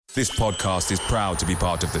This podcast is proud to be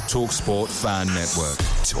part of the TalkSport Fan Network.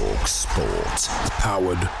 TalkSport.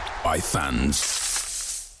 Powered by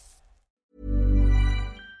fans.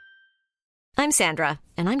 I'm Sandra,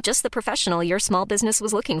 and I'm just the professional your small business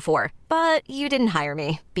was looking for. But you didn't hire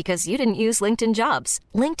me because you didn't use LinkedIn Jobs.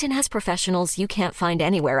 LinkedIn has professionals you can't find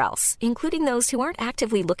anywhere else, including those who aren't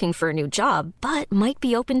actively looking for a new job, but might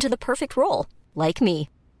be open to the perfect role, like me.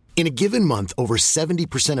 In a given month, over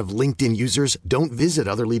 70% of LinkedIn users don't visit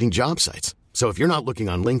other leading job sites. So if you're not looking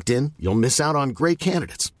on LinkedIn, you'll miss out on great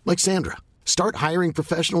candidates like Sandra. Start hiring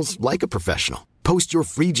professionals like a professional. Post your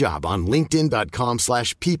free job on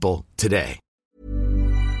linkedin.com/people today.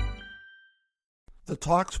 The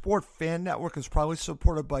TalkSport Fan Network is proudly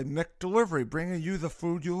supported by McDelivery, bringing you the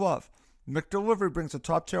food you love. McDelivery brings a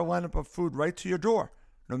top-tier lineup of food right to your door.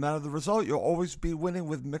 No matter the result, you'll always be winning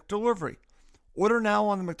with McDelivery. Order now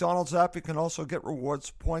on the McDonald's app. You can also get rewards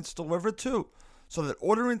points delivered too, so that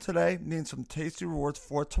ordering today means some tasty rewards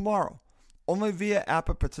for tomorrow. Only via app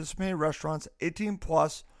at participating restaurants. 18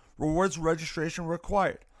 plus. Rewards registration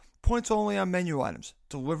required. Points only on menu items.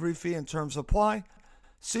 Delivery fee and terms apply.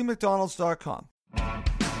 See McDonald's.com.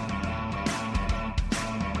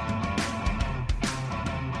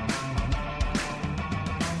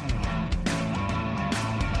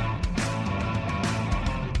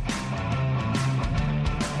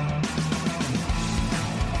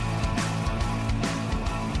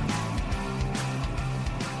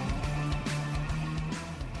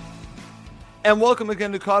 And welcome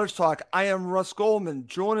again to Cottage Talk. I am Russ Goldman.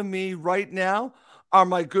 Joining me right now are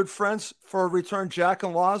my good friends for a return, Jack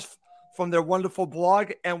and Laz, from their wonderful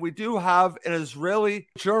blog. And we do have an Israeli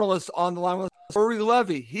journalist on the line with us, Uri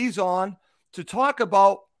Levy. He's on to talk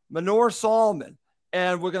about Manor Solomon.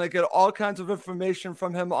 And we're going to get all kinds of information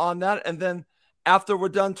from him on that. And then after we're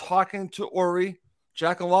done talking to Uri,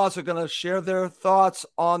 Jack and Laz are going to share their thoughts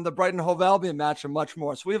on the Brighton Hove Albion match and much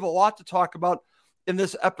more. So we have a lot to talk about in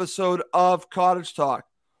this episode of Cottage Talk.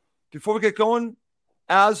 Before we get going,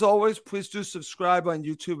 as always, please do subscribe on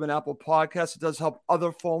YouTube and Apple Podcasts. It does help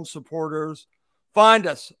other Fulham supporters find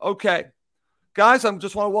us. Okay, guys, I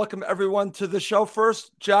just want to welcome everyone to the show.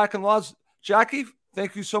 First, Jack and Laz. Jackie,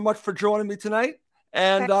 thank you so much for joining me tonight,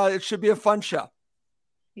 and it should be a fun show.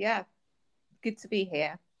 Yeah, good to be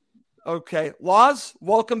here. Okay, Laz,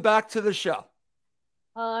 welcome back to the show.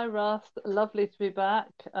 Hi, Russ. Lovely to be back.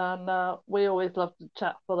 And we always love to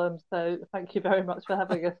chat for them. So thank you very much for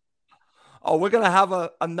having us. Oh, we're going to have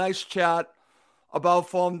a nice chat about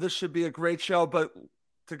Fulham. This should be a great show. But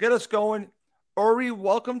to get us going, Uri,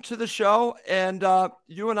 welcome to the show. And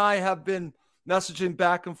you and I have been messaging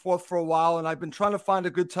back and forth for a while. And I've been trying to find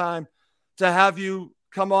a good time to have you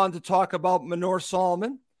come on to talk about Manor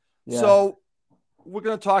Solomon. Yeah. So we're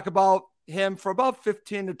going to talk about him for about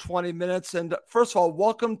 15 to 20 minutes. And first of all,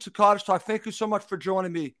 welcome to Cottage Talk. Thank you so much for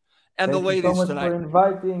joining me and the ladies tonight. Thank you so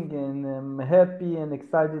much for inviting, and I'm happy and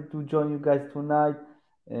excited to join you guys tonight.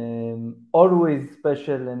 Always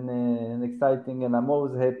special and exciting, and I'm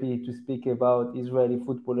always happy to speak about Israeli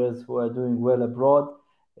footballers who are doing well abroad.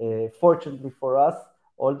 Fortunately for us,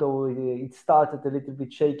 although it started a little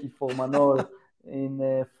bit shaky for Manor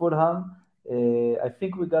in Fulham, I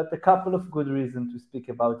think we got a couple of good reasons to speak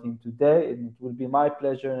about him today, and it will be my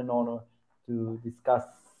pleasure and honor to discuss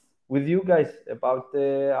with you guys about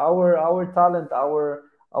our talent,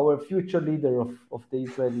 our future leader of the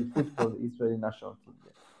Israeli football, Israeli national team.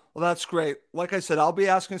 Well, that's great. Like I said, I'll be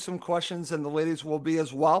asking some questions, and the ladies will be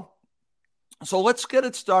as well. So let's get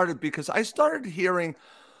it started, because I started hearing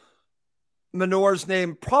Manor's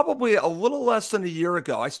name probably a little less than a year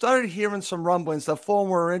ago. I started hearing some rumblings that Fulham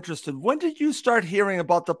were interested. When did you start hearing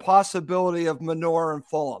about the possibility of Manor and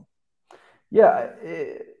Fulham? Yeah,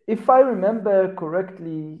 if I remember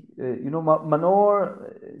correctly,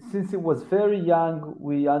 Manor, since he was very young,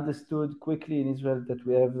 we understood quickly in Israel that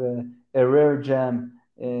we have a rare gem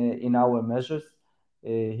in our measures.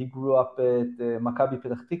 He grew up at Maccabi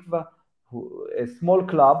Petach Tikva, a small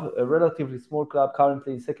club, a relatively small club,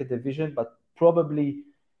 currently in second division, but probably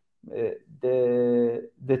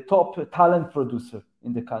the top talent producer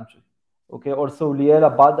in the country. Okay. Also, Liel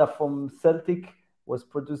Abada from Celtic was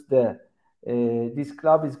produced there. This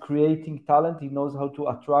club is creating talent. He knows how to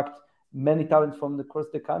attract many talent from across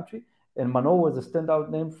the country. And Manor was a standout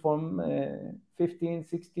name from 15,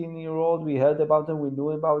 16-year-old. We heard about him. We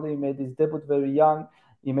knew about him. He made his debut very young.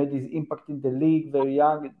 He made his impact in the league very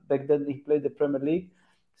young. Back then, he played the Premier League.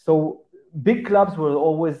 So big clubs were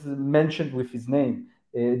always mentioned with his name.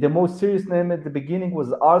 The most serious name at the beginning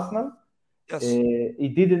was Arsenal. Yes. He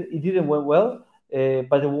didn't went well.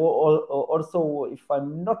 But also, if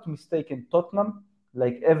I'm not mistaken, Tottenham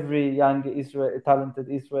like every young talented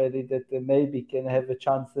Israeli that maybe can have a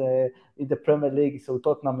chance in the Premier League. So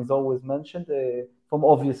Tottenham is always mentioned from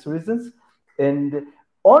obvious reasons. And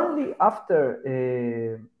only after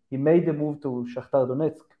he made the move to Shakhtar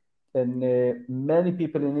Donetsk, and many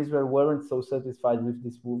people in Israel weren't so satisfied with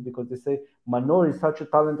this move because they say Manor is such a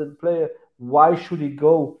talented player. Why should he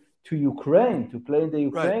go to Ukraine to play in the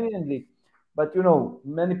Ukrainian league? But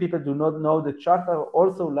many people do not know that Shakhtar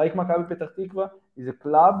also, like Maccabi Petach Tikva, is a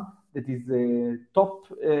club that is a top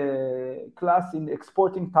class in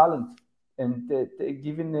exporting talent and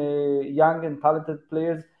giving young and talented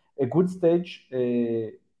players a good stage,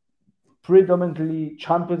 predominantly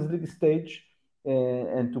Champions League stage,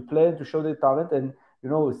 and to play and to show their talent. And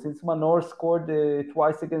since Manor scored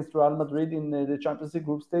twice against Real Madrid in the Champions League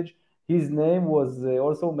group stage, his name was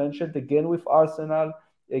also mentioned again with Arsenal,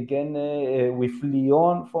 again with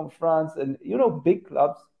Lyon from France, and big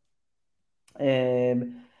clubs.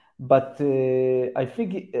 But I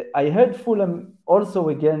think I heard Fulham also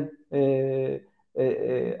again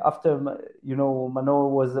after Manor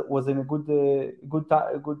was in a good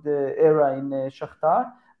era in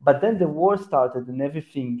Shakhtar, but then the war started and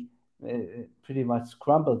everything pretty much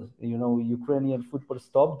crumbled. Ukrainian football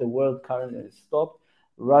stopped, the world currently stopped.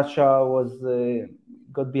 Russia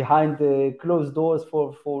got behind the closed doors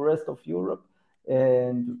for rest of Europe,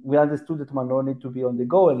 and we understood that Manor needed to be on the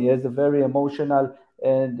go, and he has a very emotional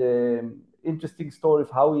and interesting story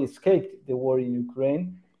of how he escaped the war in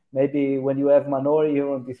Ukraine. Maybe when you have Manor here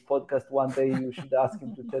on this podcast one day, you should ask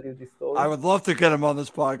him to tell you this story. I would love to get him on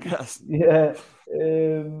this podcast. Yeah,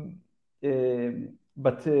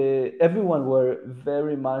 but everyone were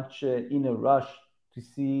very much in a rush to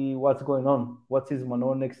see what's going on, what is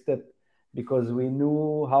Manor next step, because we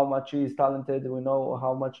knew how much he is talented, we know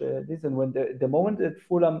how much this, and when the moment that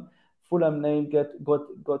Fulham name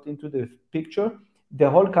got into the picture, the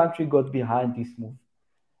whole country got behind this move.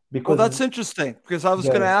 Well, that's interesting, because I was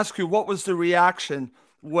going to ask you, what was the reaction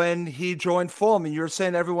when he joined Fulham, and you're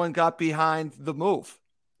saying everyone got behind the move?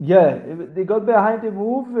 Yeah, they got behind the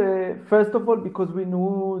move, first of all, because we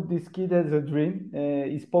knew this kid has a dream.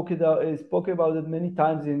 He spoke about it many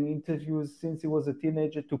times in interviews since he was a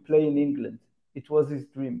teenager to play in England. It was his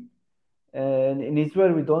dream. And in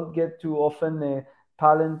Israel, we don't get too often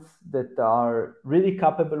talents that are really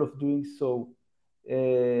capable of doing so.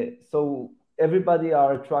 So everybody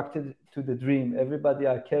are attracted to the dream. Everybody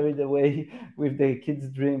are carried away with the kid's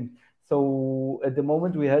dream. So at the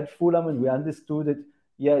moment we had Fulham, and we understood that,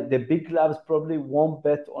 the big clubs probably won't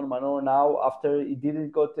bet on Manor now after he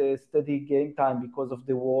didn't got a steady game time because of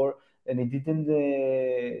the war, and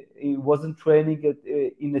he wasn't training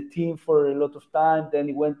in a team for a lot of time. Then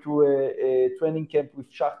he went to a training camp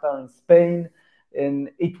with Shakhtar in Spain,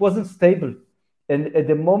 and it wasn't stable. And at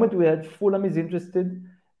the moment we had Fulham is interested,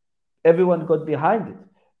 everyone got behind it.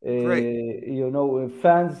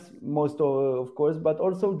 Fans, most of course, but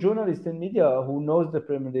also journalists and media who knows the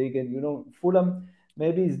Premier League. And Fulham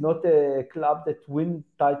maybe is not a club that win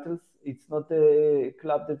titles. It's not a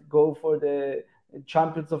club that go for the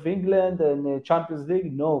Champions of England and Champions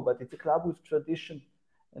League. No, but it's a club with tradition,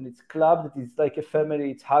 and it's a club that is like a family.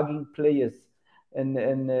 It's hugging players, and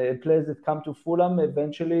players that come to Fulham.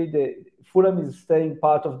 Eventually, Fulham is staying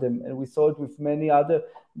part of them, and we saw it with many other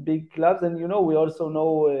big clubs. And we also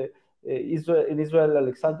know in Israel,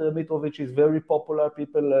 Alexander Mitrovic is very popular.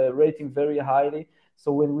 People rate him very highly.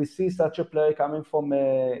 So when we see such a player coming from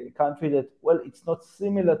a country that, it's not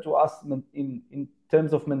similar to us in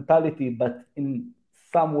terms of mentality, but in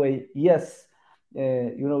some way, yes.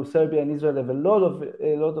 Serbia and Israel have a lot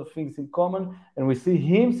of things in common, and we see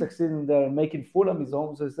him succeeding there and making Fulham his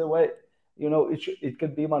home. So say, it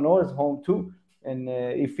could be Manor's home too. And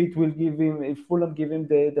if Fulham give him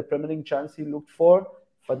the Premier League chance he looked for,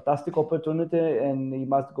 fantastic opportunity, and he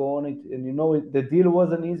must go on it. And the deal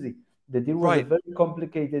wasn't easy. The deal was a very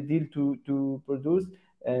complicated deal to produce,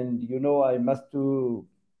 and I must to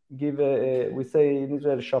give we say in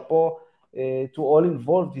Israel chapeau to all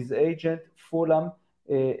involved, his agent, Fulham,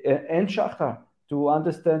 and Shakhtar, to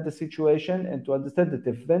understand the situation and to understand that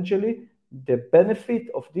eventually the benefit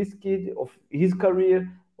of this kid, of his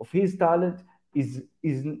career, of his talent is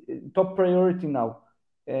top priority now.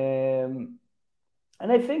 And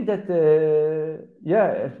I think that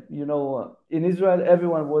in Israel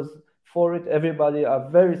everyone was for it. Everybody are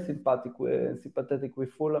very sympathetic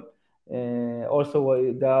with Fulham.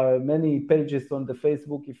 Also, there are many pages on the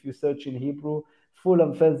Facebook. If you search in Hebrew,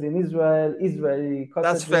 Fulham fans in Israel, Israeli.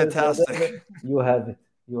 That's fantastic. You have it.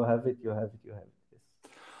 Yes.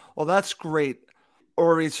 Well, that's great,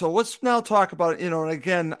 Ori. So let's now talk about, and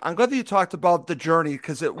again, I'm glad that you talked about the journey,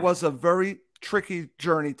 because it was a very tricky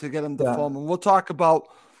journey to get him to Yeah. Fulham. And we'll talk about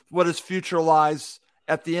what his future lies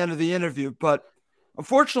at the end of the interview. But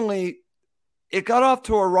unfortunately, it got off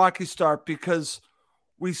to a rocky start because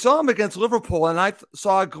we saw him against Liverpool, and I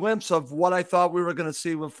saw a glimpse of what I thought we were going to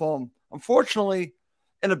see with Fulham. Unfortunately,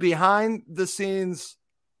 in a behind-the-scenes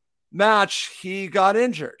match, he got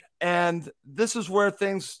injured. And this is where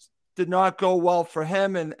things did not go well for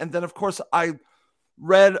him. And then, of course, I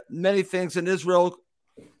read many things in Israel,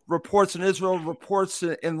 reports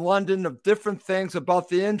in London of different things about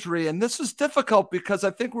the injury. And this is difficult because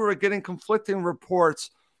I think we were getting conflicting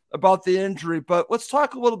reports about the injury. But let's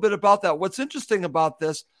talk a little bit about that. What's interesting about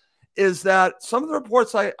this is that some of the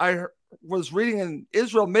reports I was reading in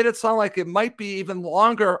Israel made it sound like it might be even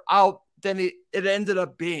longer out than it ended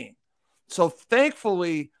up being. So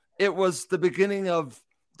thankfully, it was the beginning of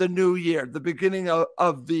the new year, the beginning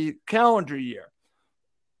of the calendar year.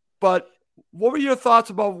 But what were your thoughts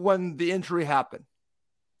about when the injury happened?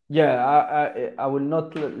 Yeah, I will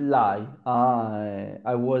not lie.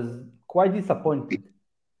 I was quite disappointed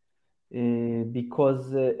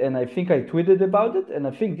because, and I think I tweeted about it, and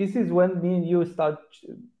I think this is when me and you start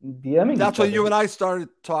DMing. That's when you and I started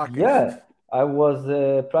talking. Yeah, I was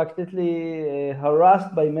practically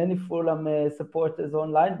harassed by many Fulham supporters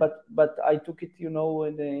online, but I took it,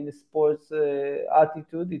 in the sports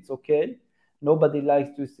attitude. It's okay. Nobody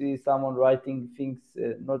likes to see someone writing things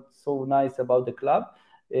not so nice about the club.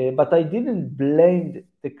 But I didn't blame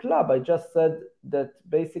the club. I just said that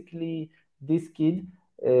basically this kid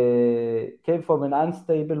came from an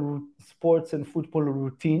unstable sports and football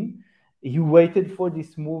routine. He waited for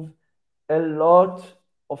this move a lot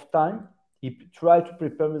of time. He tried to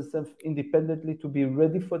prepare himself independently to be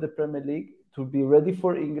ready for the Premier League, to be ready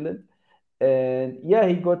for England. And yeah,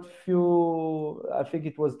 he got I think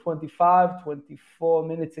it was 25, 24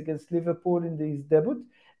 minutes against Liverpool in his debut.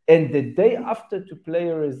 And the day after to play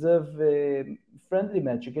a reserve friendly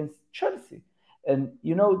match against Chelsea. And,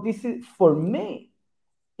 this is, for me,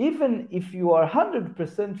 even if you are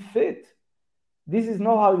 100% fit, this is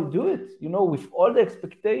not how you do it. With all the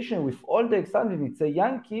expectation, with all the excitement, it's a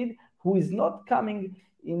young kid who is not coming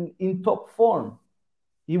in top form.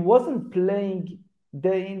 He wasn't playing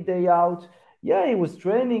day in, day out. Yeah, he was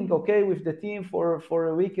training, okay, with the team for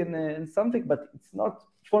a week and something, but it's not,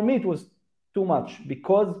 for me, it was too much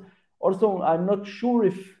because also I'm not sure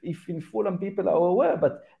if in Fulham people are aware,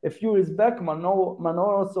 but a few years back,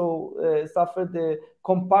 Manor also suffered the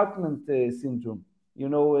compartment syndrome.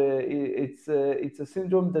 It's a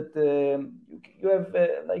syndrome that you have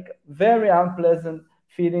like very unpleasant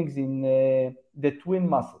feelings in the twin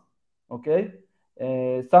muscle, okay?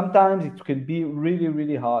 Sometimes it can be really,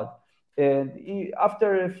 really hard. And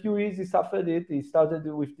after a few years, he suffered it. He started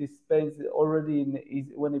with these pains already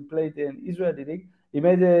when he played in Israeli league. He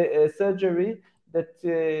made a surgery that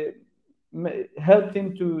helped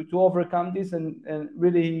him to overcome this. And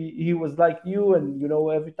really, he was like you. And,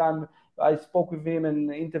 every time I spoke with him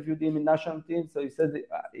and interviewed him in national team, so he said,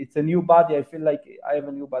 it's a new body. I feel like I have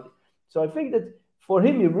a new body. So I think that for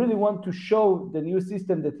him, he really wants to show the new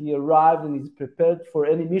system that he arrived and is prepared for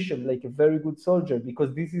any mission, like a very good soldier,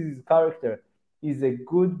 because this is his character. He's a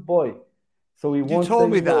good boy. So he won't say no. You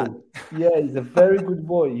told me that. Yeah, he's a very good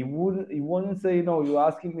boy. He wouldn't say no. You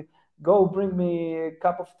asking me, go bring me a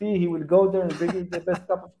cup of tea. He will go there and bring you the best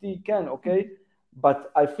cup of tea he can, okay?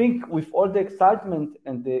 But I think with all the excitement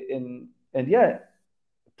and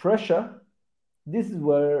pressure, this is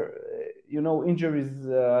where injuries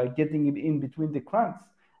getting in between the cracks.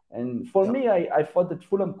 And for me, I thought that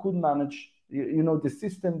Fulham could manage, the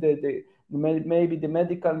system, maybe the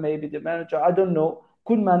medical, maybe the manager, I don't know,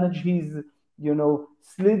 could manage his,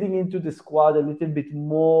 sliding into the squad a little bit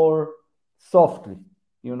more softly,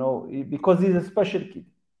 because he's a special kid.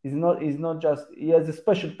 He's not just, he has a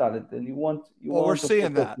special talent and we're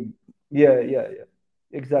seeing that. Him. Yeah,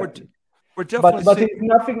 exactly. We're definitely but it's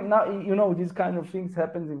nothing now, these kind of things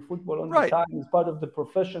happens in football all the time. It's part of the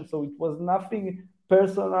profession. So it was nothing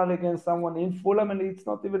personal against someone in Fulham, and it's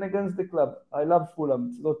not even against the club. I love Fulham.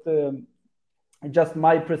 It's not just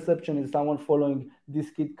my perception is someone following this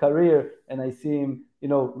kid's career, and I see him,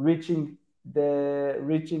 reaching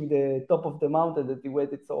the top of the mountain that he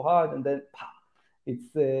waited so hard, and then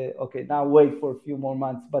it's okay. Now wait for a few more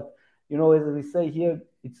months, but. As we say here,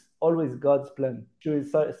 it's always God's plan. Sure,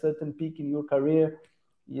 it's a certain peak in your career.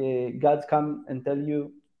 God's come and tell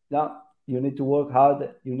you, now you need to work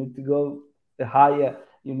harder. You need to go higher.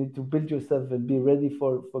 You need to build yourself and be ready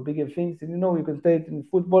for bigger things. And you can say it in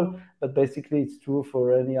football, but basically it's true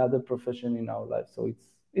for any other profession in our life. So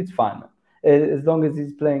it's fine. As long as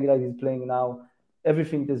he's playing like he's playing now,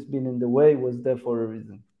 everything that's been in the way was there for a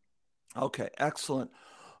reason. Okay, excellent.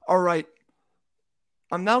 All right.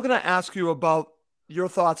 I'm now going to ask you about your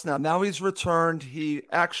thoughts now. Now he's returned. He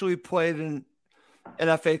actually played in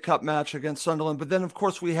an FA Cup match against Sunderland. But then, of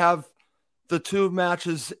course, we have the two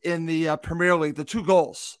matches in the Premier League, the two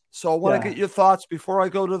goals. So I want to get your thoughts before I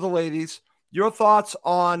go to the ladies, your thoughts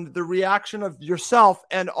on the reaction of yourself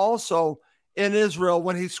and also in Israel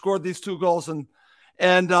when he scored these two goals. And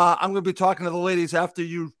I'm going to be talking to the ladies after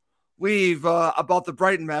you leave about the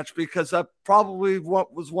Brighton match, because that probably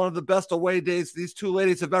was one of the best away days these two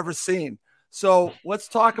ladies have ever seen. So let's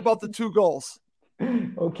talk about the two goals.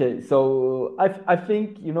 Okay, so I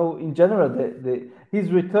think, in general,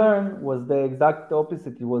 his return was the exact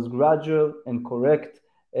opposite. It was gradual and correct,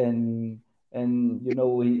 and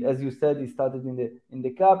as you said, he started in the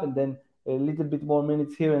cup, and then a little bit more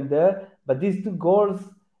minutes here and there. But these two goals,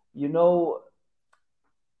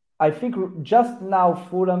 I think just now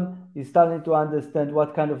Fulham is starting to understand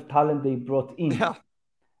what kind of talent they brought in. Yeah.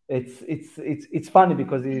 It's funny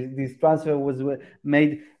because this transfer was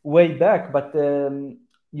made way back, but when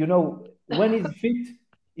he's fit,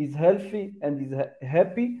 he's healthy, and he's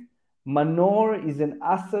happy, Manor is an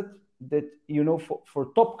asset that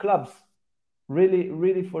for top clubs,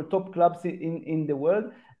 really for top clubs in the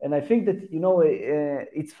world. And I think that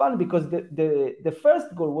it's fun because the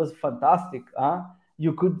first goal was fantastic.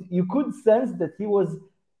 You could sense that he was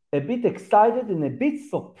a bit excited and a bit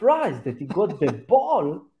surprised that he got the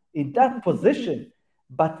ball in that position.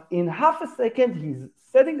 But in half a second, he's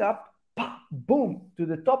setting up, boom, to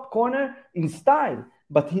the top corner in style.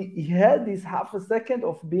 But he had this half a second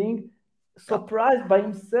of being surprised by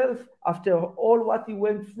himself after all what he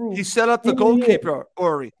went through. He set up the goalkeeper,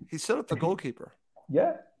 Ori. He set up the goalkeeper.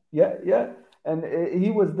 Yeah. And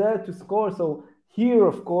he was there to score. So here,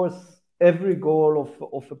 of course, every goal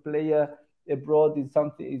of a player abroad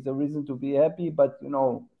is a reason to be happy. But,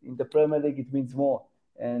 in the Premier League, it means more.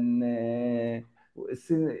 And it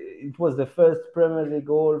was the first Premier League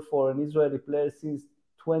goal for an Israeli player since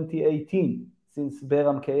 2018, since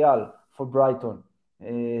Beram Kayal for Brighton.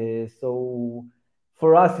 So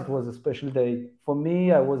for us, it was a special day. For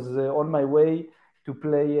me, I was on my way to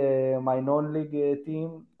play my non-league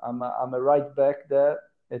team. I'm a right back there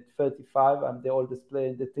at 35. I'm the oldest player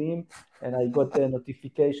in the team. And I got the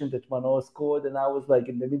notification that Manor scored, and I was like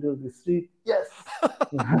in the middle of the street. Yes.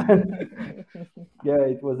 Yeah,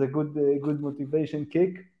 it was a good motivation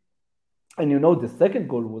kick. And the second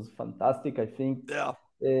goal was fantastic, I think. Yeah.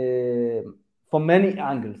 From many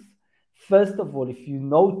angles. First of all, if you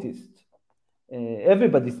noticed,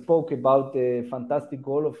 everybody spoke about the fantastic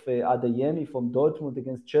goal of Adeyemi from Dortmund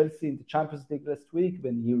against Chelsea in the Champions League last week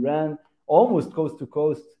when he ran almost coast to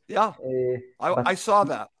coast. Yeah, I saw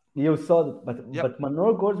that. You saw that, but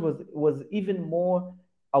Manor goals was even more,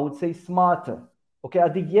 I would say, smarter. Okay,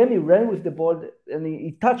 Adeyemi ran with the ball and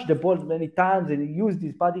he touched the ball many times and he used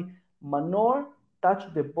his body. Manor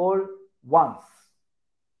touched the ball once.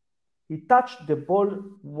 He touched the ball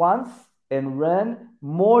once and ran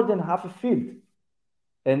more than half a field.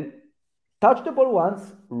 And touched the ball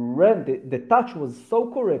once, ran. The touch was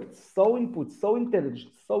so correct, so input, so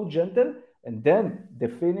intelligent, so gentle. And then the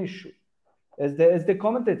finish, as the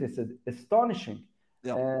commentator said, astonishing.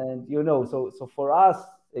 Yeah. And, so for us,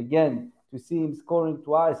 again, to see him scoring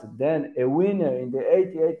twice, then a winner in the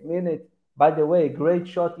 88th minute. By the way, a great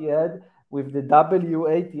shot he had with the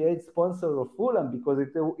W88 sponsor of Fulham, because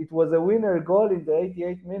it was a winner goal in the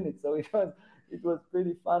 88th minute. So it was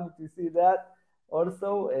pretty funny to see that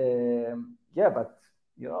also. But,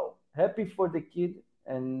 happy for the kid.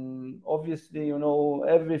 And obviously,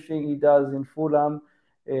 everything he does in Fulham,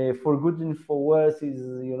 for good and for worse, is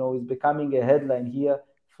becoming a headline here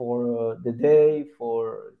for the day,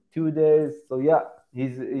 for 2 days. So yeah,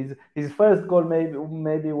 his first goal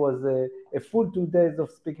maybe was a full 2 days of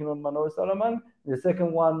speaking on Manor Solomon. The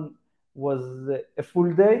second one was a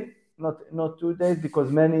full day, not 2 days,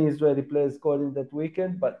 because many Israeli players scored in that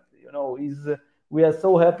weekend. But we are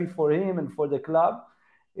so happy for him and for the club.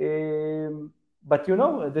 But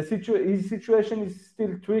his situation is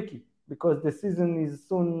still tricky because the season is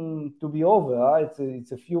soon to be over.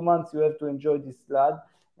 It's a few months you have to enjoy this lad,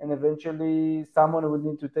 and eventually someone will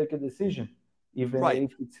need to take a decision. Even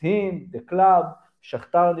if it's him, the club,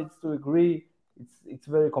 Shakhtar needs to agree. It's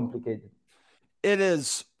very complicated. It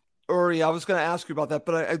is, Uri. I was going to ask you about that,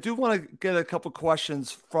 but I do want to get a couple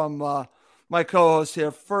questions from my co-host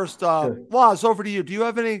here. First, Sure. Laz, over to you. Do you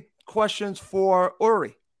have any questions for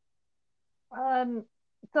Uri?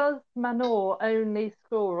 Does Manor only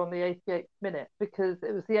score on the 88th minute? Because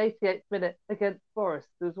it was the 88th minute against Forest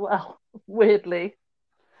as well, weirdly.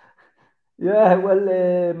 Yeah,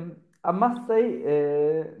 well, I must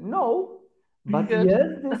say no, but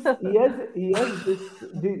Good. he has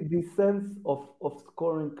this sense of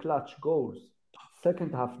scoring clutch goals,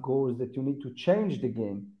 second half goals that you need to change the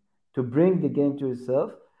game, to bring the game to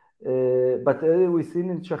yourself. But we've seen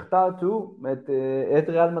in Shakhtar too, at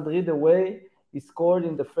Real Madrid away, he scored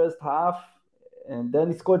in the first half, and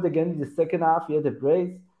then he scored again in the second half. He had a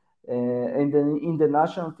brace, and then in the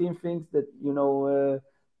national team, things that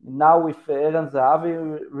now with Eran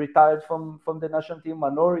Zahavi retired from the national team,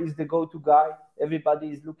 Manor is the go-to guy. Everybody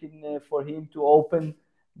is looking for him to open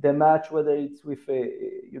the match, whether it's with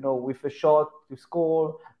a shot to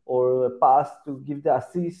score or a pass to give the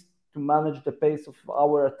assist to manage the pace of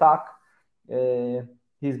our attack.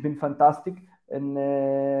 He's been fantastic, and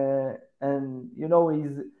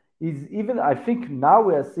he's even. I think now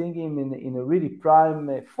we are seeing him in a really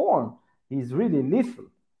prime form. He's really lethal.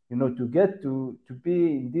 To get to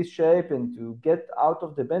be in this shape and to get out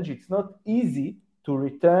of the bench, it's not easy to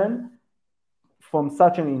return from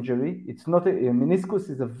such an injury. It's not a meniscus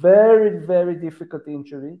is a very, very difficult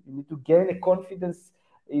injury. You need to gain a confidence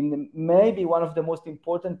in maybe one of the most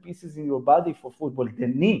important pieces in your body for football, the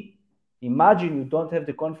knee. Imagine you don't have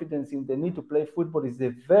the confidence in the knee to play football. Is a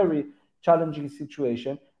very challenging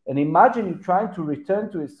situation. And imagine you trying to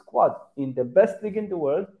return to a squad in the best league in the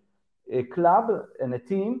world, a club and a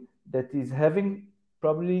team that is having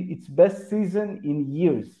probably its best season in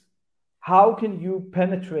years. How can you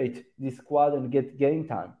penetrate this squad and get game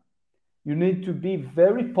time? You need to be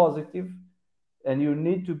very positive, and you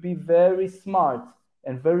need to be very smart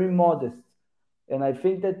and very modest. And I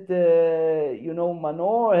think that,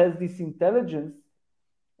 Manor has this intelligence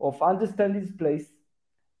of understanding his place,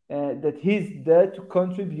 that he's there to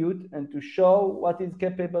contribute and to show what he's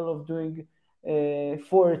capable of doing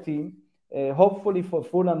for a team. Hopefully for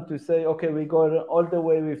Fulham to say, okay, we got all the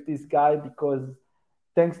way with this guy because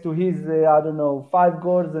thanks to his, 5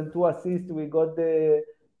 goals and 2 assists, we got the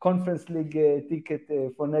Conference League ticket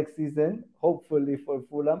for next season, hopefully for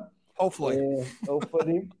Fulham. Hopefully.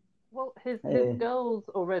 Well, his goals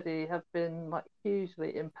already have been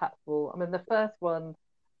hugely impactful. I mean, the first one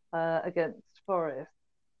against Forest,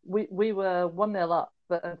 we were 1-0 up,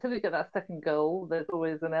 but until you get that second goal, there's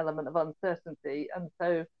always an element of uncertainty. And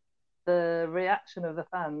so the reaction of the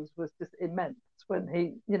fans was just immense when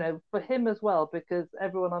he, for him as well, because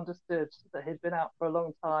everyone understood that he'd been out for a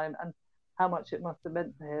long time and how much it must have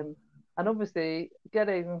meant to him. And obviously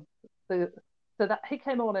getting so that he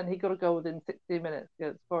came on and he got a goal within 16 minutes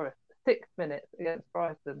against Forest, 6 minutes against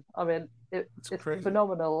Brighton. I mean, it's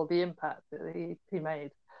phenomenal, the impact that he made.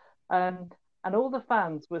 And all the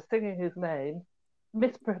fans were singing his name,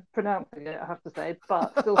 mispronouncing it, I have to say,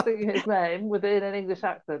 but still singing his name within an English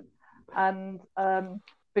accent. And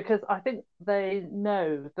because I think they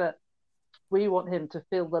know that we want him to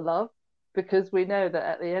feel the love, because we know that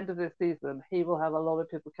at the end of this season, he will have a lot of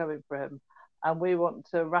people coming for him. And we want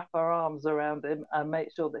to wrap our arms around him and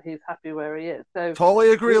make sure that he's happy where he is. So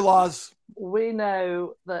totally agree, Lars. We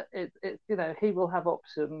know that it's he will have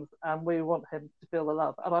options, and we want him to feel the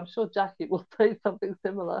love. And I'm sure Jackie will say something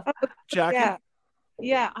similar. Jackie?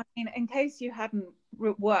 Yeah. I mean, in case you hadn't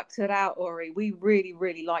worked it out, Ori, we really,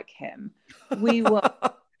 really like him. We were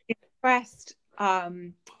impressed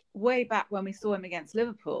way back when we saw him against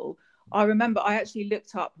Liverpool. I remember I actually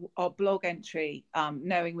looked up our blog entry,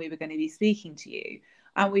 knowing we were going to be speaking to you,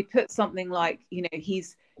 and we put something like,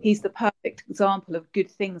 he's the perfect example of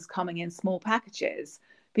good things coming in small packages,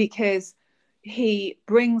 because he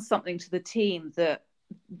brings something to the team that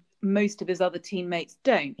most of his other teammates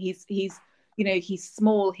don't. He's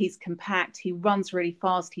small, he's compact, he runs really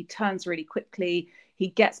fast, he turns really quickly, he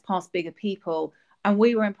gets past bigger people, and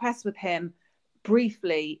we were impressed with him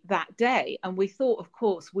briefly that day, and we thought, of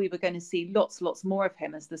course, we were going to see lots more of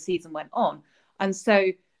him as the season went on. And so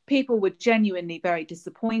people were genuinely very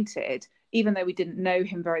disappointed, even though we didn't know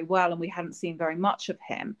him very well and we hadn't seen very much of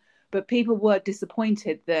him. But people were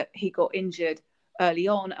disappointed that he got injured early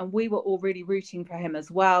on, and we were all really rooting for him as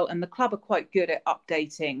well. And the club are quite good at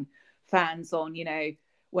updating fans on,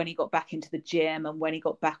 when he got back into the gym and when he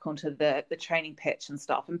got back onto the training pitch and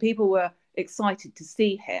stuff. And people were excited to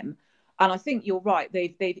see him. And I think you're right.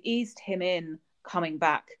 They've eased him in coming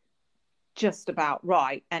back just about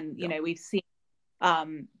right. And, we've seen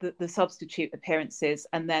the substitute appearances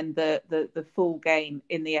and then the full game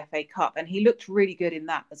in the FA Cup. And he looked really good in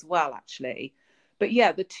that as well, actually. But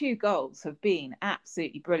yeah, the 2 goals have been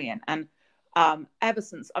absolutely brilliant. And ever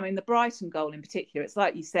since, the Brighton goal in particular, it's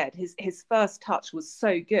like you said, his first touch was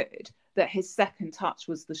so good that his second touch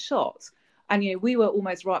was the shot. And, we were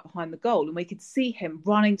almost right behind the goal, and we could see him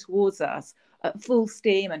running towards us at full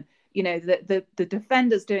steam and you know, the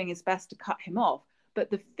defender's doing his best to cut him off, but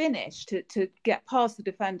the finish to get past the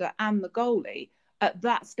defender and the goalie at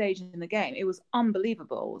that stage in the game, it was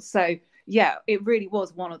unbelievable. So yeah, it really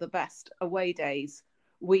was one of the best away days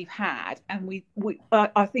we've had, and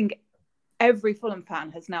I think every Fulham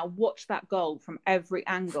fan has now watched that goal from every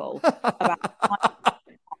angle.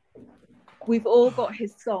 We've all got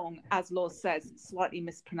his song, as Laws says, slightly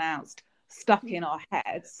mispronounced, stuck in our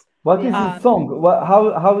heads. What is his song?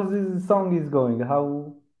 How is his song is going?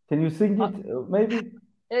 How can you sing it? Maybe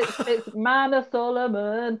it's Man of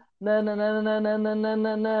Solomon, na na na na na na na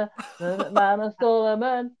na na, Man of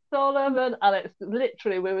Solomon, and it's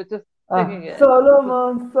literally we were just singing it.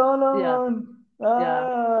 Solomon.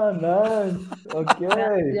 Yeah. Nice.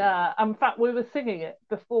 Okay. Yeah. In fact, we were singing it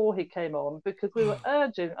before he came on because we were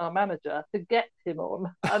urging our manager to get him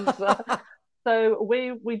on, and so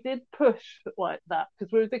we did push like that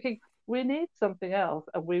because we were thinking we need something else,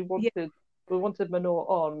 and we wanted Manor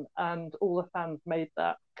on, and all the fans made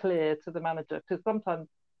that clear to the manager because sometimes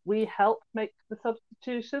we help make the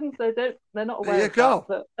substitutions. They're not aware. There you go.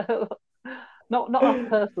 That. Not us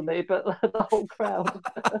personally, but the whole crowd.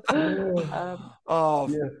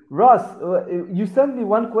 Russ, you sent me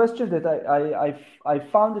one question that I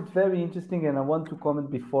found it very interesting, and I want to comment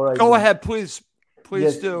before I go ahead, please. Please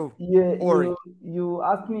yes. do. Yeah, Ori. You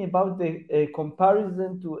asked me about the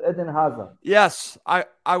comparison to Eden Hazard. Yes,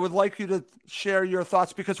 I would like you to share your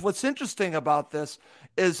thoughts, because what's interesting about this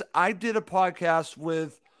is I did a podcast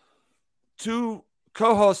with two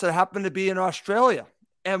co-hosts that happened to be in Australia,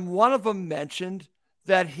 and one of them mentioned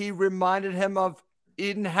that he reminded him of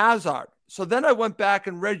Eden Hazard. So then I went back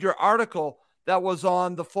and read your article that was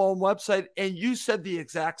on the Fulham website, and you said the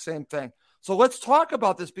exact same thing. So let's talk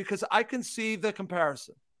about this, because I can see the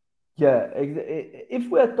comparison. Yeah, if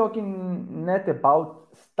we are talking net about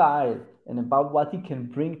style and about what he can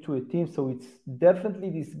bring to a team, so it's definitely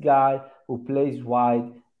this guy who plays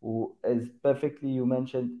wide, who is perfectly, you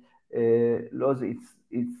mentioned, Loz,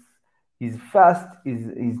 he's fast,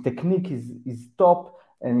 his technique is top,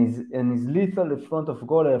 and he's lethal in front of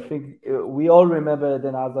goal. I think we all remember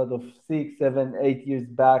Eden Hazard of 6, 7, 8 years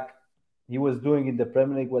back. He was doing in the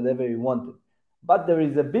Premier League whatever he wanted. But there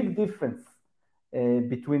is a big difference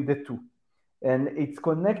between the two. And it's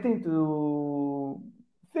connecting to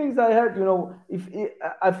things I heard,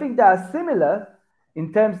 I think they are similar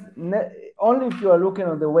in terms, only if you are looking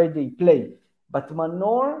on the way they play. But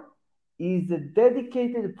Manor is a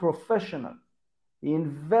dedicated professional. He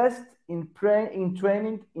invests in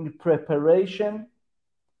training, in preparation.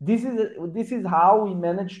 This is how he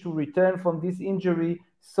managed to return from this injury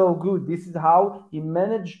so good. This is how he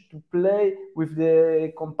managed to play with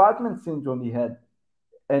the compartment syndrome he had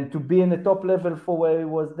and to be in the top level for where he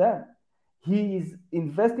was then. He is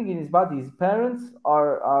investing in his body. His parents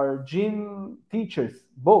are gym teachers,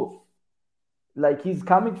 both. Like, he's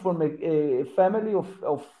coming from a family of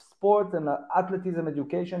sport and athleticism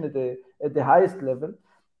education at the highest level,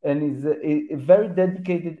 and is a very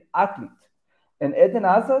dedicated athlete. And Eden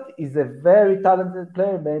Hazard is a very talented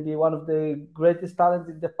player, maybe one of the greatest talents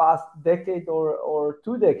in the past decade or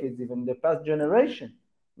 2 decades, even the past generation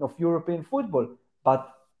of European football.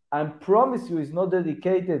 But I promise you, he's not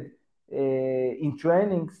dedicated in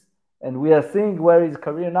trainings, and we are seeing where his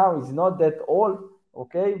career now is not that old,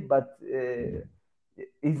 okay? But he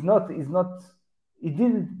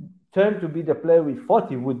didn't turn to be the player we thought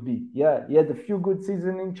he would be. Yeah, he had a few good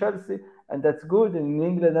seasons in Chelsea, and that's good. And in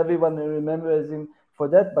England, everyone remembers him for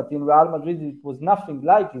that. But in Real Madrid, it was nothing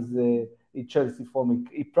like his Chelsea form.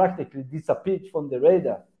 He practically disappeared from the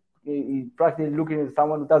radar. He practically looking at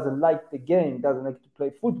someone who doesn't like the game, doesn't like to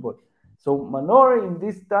play football. So Manor in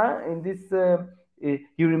this time,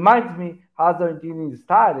 he reminds me Hazard in his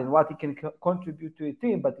style and what he can contribute to a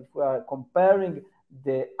team. But if we are comparing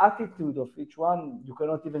the attitude of each one, you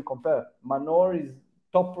cannot even compare. Manor is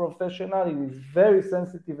top professional. He is very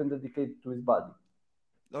sensitive and dedicated to his body.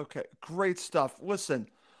 Okay, great stuff. Listen,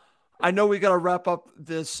 I know we got to wrap up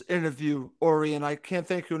this interview, Ori, and I can't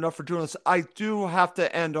thank you enough for doing this. I do have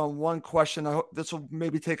to end on one question. I hope this will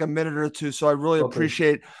maybe take a minute or two, so I really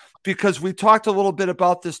appreciate it, because we talked a little bit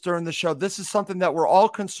about this during the show. This is something that we're all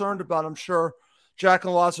concerned about. I'm sure Jack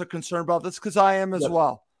and Laws are concerned about this, because I am as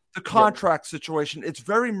well. The contract situation, it's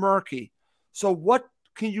very murky. So what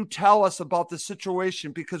can you tell us about the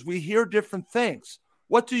situation? Because we hear different things.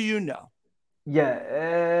 What do you know?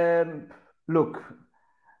 Yeah, look,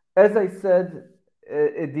 as I said,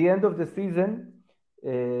 at the end of the season,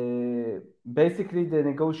 basically the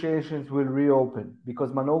negotiations will reopen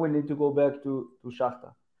because Manor will need to go back to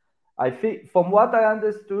Shakhtar. I think, from what I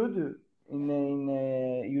understood,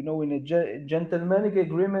 in a gentlemanly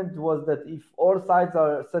agreement was that if all sides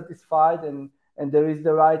are satisfied and there is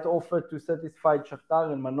the right offer to satisfy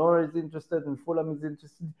Shakhtar and Manor is interested and Fulham is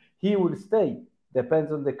interested, he will stay.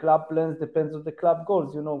 Depends on the club plans, depends on the club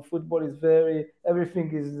goals. Football is everything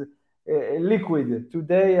is liquid.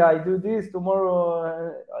 Today I do this,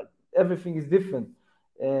 tomorrow everything is different.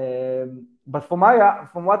 But from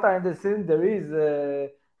what I understand, there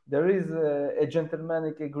is a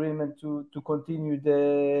gentlemanly agreement to continue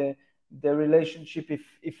the relationship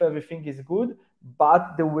if everything is good.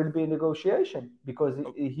 But there will be a negotiation because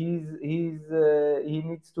he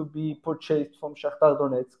needs to be purchased from Shakhtar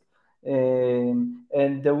Donetsk,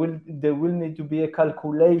 and there will need to be a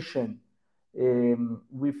calculation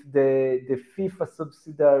with the FIFA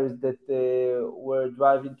subsidiaries that were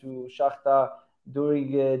driving to Shakhtar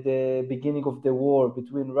during the beginning of the war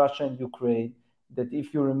between Russia and Ukraine. That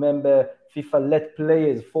if you remember, FIFA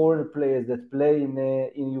let foreign players that play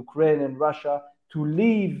in Ukraine and Russia to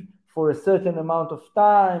leave for a certain amount of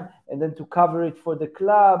time and then to cover it for the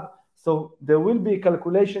club. So there will be a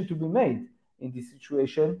calculation to be made in this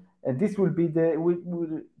situation, and this will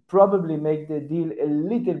probably make the deal a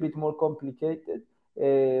little bit more complicated,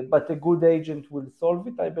 but a good agent will solve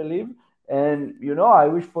it, I believe. And I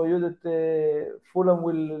wish for you that Fulham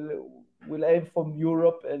will aim from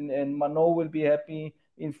Europe, and Manor will be happy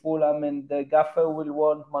in Fulham, and the Gaffer will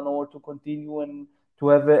want Manor to continue and to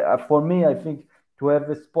have for me, I think, to have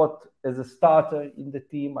a spot as a starter in the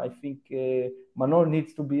team. I think Manor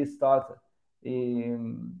needs to be a starter.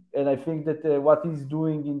 And I think that what he's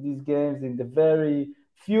doing in these games, in the very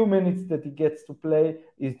few minutes that he gets to play,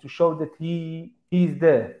 is to show that he's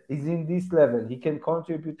there. He's in this level. He can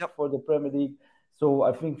contribute for the Premier League. So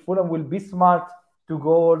I think Fulham will be smart to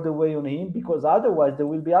go all the way on him, because otherwise there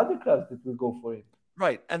will be other clubs that will go for him.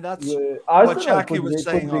 Right, and that's what Jackie was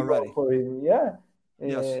saying already. For him. Yeah.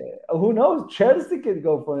 Yes. Who knows? Chelsea can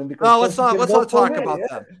go for him. Because let's not talk about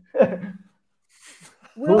them.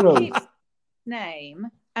 We'll keep his name,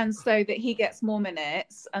 and so that he gets more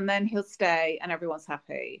minutes, and then he'll stay, and everyone's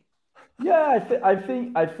happy. Yeah, I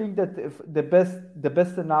think that the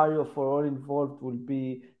best scenario for all involved will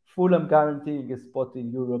be Fulham guaranteeing a spot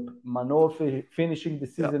in Europe, Manor finishing the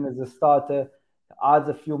season as a starter, adds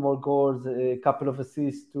a few more goals, a couple of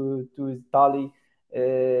assists to his tally.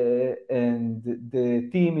 And the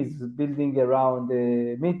team is building around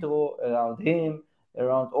Mitro, around him,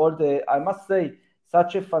 around all I must say,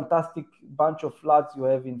 such a fantastic bunch of lads you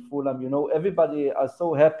have in Fulham. Everybody are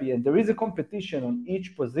so happy, and there is a competition on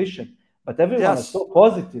each position, but everyone is so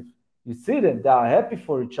positive. You see them, they are happy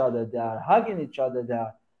for each other, they are hugging each other, they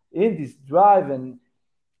are in this drive, and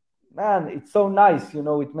man, it's so nice.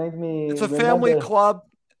 It made me. It's a family club,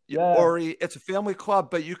 Ori. It's a family club,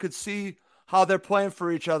 but you could see how they're playing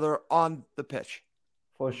for each other on the pitch.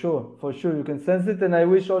 For sure. You can sense it, and I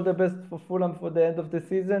wish all the best for Fulham for the end of the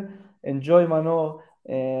season. Enjoy Manor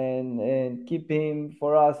and keep him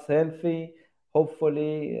for us healthy.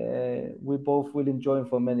 Hopefully, we both will enjoy him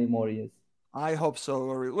for many more years. I hope so,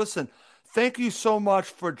 Ori. Listen, thank you so much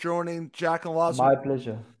for joining Jack and Laws. My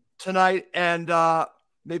pleasure. Tonight, and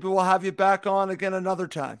maybe we'll have you back on again another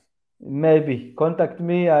time. Maybe contact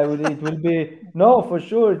me. It will be for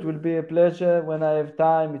sure. It will be a pleasure when I have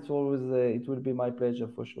time. It's always it will be my pleasure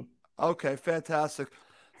for sure. Okay, fantastic.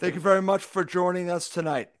 Thank you very much for joining us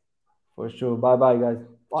tonight. For sure. Bye, guys.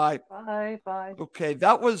 Bye. Bye. Okay,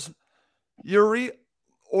 that was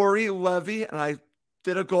Ori Levy, and I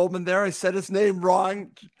did a Goldman there. I said his name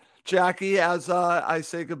wrong, Jackie. As I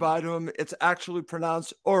say goodbye to him, it's actually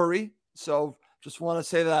pronounced Ori. So just want to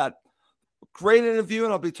say that. Great interview,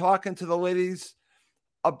 and I'll be talking to the ladies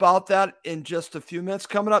about that in just a few minutes.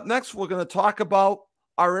 Coming up next, we're going to talk about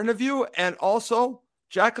our interview and also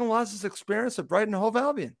Jack and Laz's experience at Brighton Hove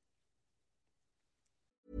Albion.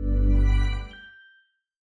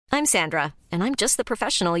 I'm Sandra, and I'm just the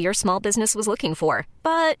professional your small business was looking for.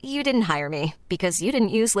 But you didn't hire me because you didn't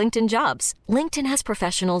use LinkedIn Jobs. LinkedIn has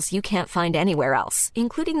professionals you can't find anywhere else,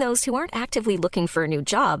 including those who aren't actively looking for a new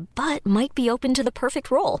job, but might be open to the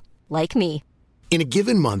perfect role, like me. In a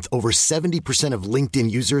given month, over 70% of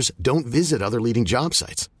LinkedIn users don't visit other leading job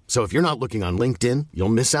sites. So if you're not looking on LinkedIn, you'll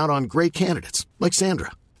miss out on great candidates like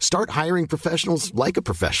Sandra. Start hiring professionals like a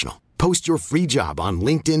professional. Post your free job on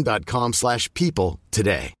linkedin.com/people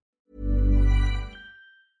today.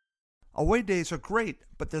 Away days are great,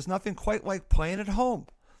 but there's nothing quite like playing at home.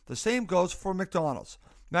 The same goes for McDonald's.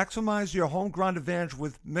 Maximize your home ground advantage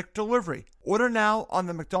with McDelivery. Order now on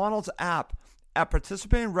the McDonald's app. At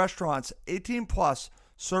participating restaurants, 18 plus,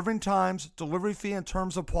 serving times, delivery fee, and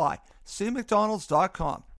terms apply. See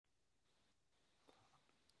McDonald's.com.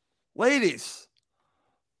 Ladies,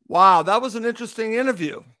 wow, that was an interesting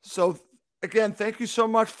interview. So, again, thank you so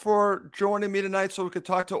much for joining me tonight so we could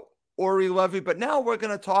talk to Ori Levy. But now we're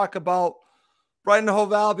going to talk about Brighton and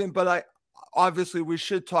Hove Albion. But obviously we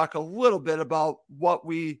should talk a little bit about what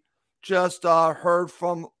we just heard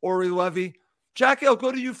from Ori Levy. Jackie, I'll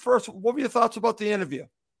go to you first. What were your thoughts about the interview?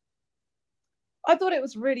 I thought it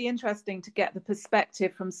was really interesting to get the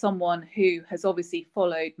perspective from someone who has obviously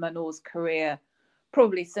followed Manor's career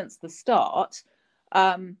probably since the start.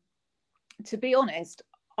 To be honest,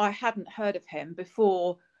 I hadn't heard of him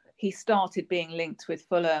before he started being linked with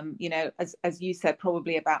Fulham, you know, as you said,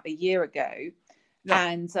 probably about a year ago. Yeah.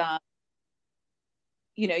 And,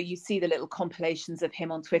 you know, you see the little compilations of him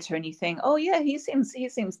on Twitter and you think, oh, yeah, he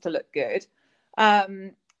seems to look good.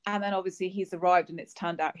 And then obviously he's arrived and it's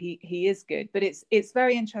turned out he is good. But it's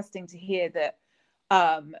very interesting to hear that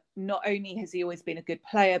not only has he always been a good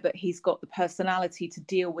player, but he's got the personality to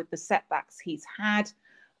deal with the setbacks he's had.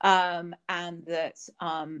 And that,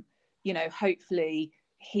 you know, hopefully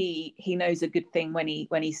he knows a good thing when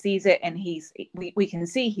he sees it. And we can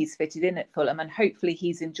see he's fitted in at Fulham and hopefully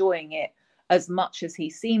he's enjoying it as much as he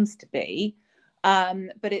seems to be.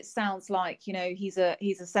 But it sounds like, you know, he's a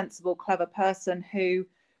sensible, clever person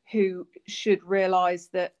who should realize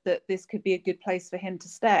that this could be a good place for him to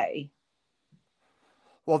stay.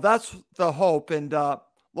 Well, that's the hope. And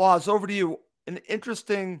Laz, over to you. An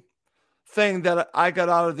interesting thing that I got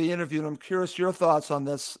out of the interview, and I'm curious your thoughts on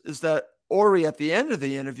this, is that Ori at the end of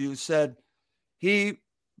the interview said he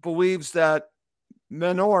believes that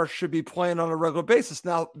Manor should be playing on a regular basis.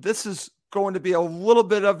 Now, this is going to be a little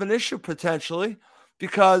bit of an issue potentially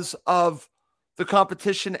because of the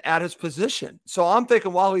competition at his position. So I'm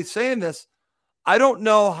thinking while he's saying this, I don't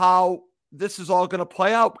know how this is all going to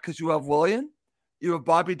play out because you have Willian, you have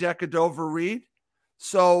Bobby Decordova-Reid.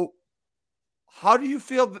 So how do you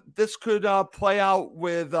feel that this could play out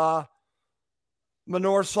with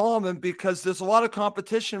Manor Solomon? Because there's a lot of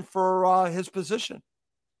competition for his position.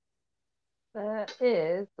 There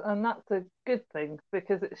is, and that's a good thing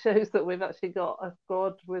because it shows that we've actually got a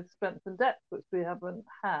squad with strength and depth, which we haven't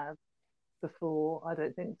had before, I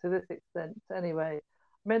don't think, to this extent anyway.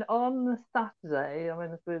 I mean, on Saturday,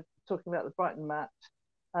 as we're talking about the Brighton match,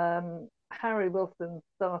 Harry Wilson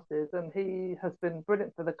started and he has been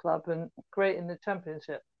brilliant for the club and great in the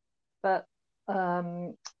Championship. But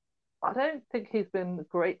I don't think he's been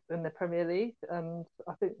great in the Premier League, and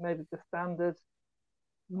I think maybe the standard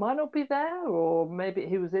might not be there, or maybe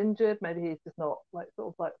he was injured, maybe he's just not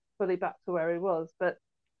fully back to where he was. But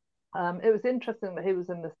it was interesting that he was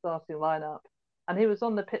in the starting lineup and he was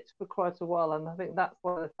on the pitch for quite a while, and I think that's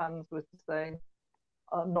why the fans were saying,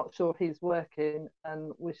 I'm not sure if he's working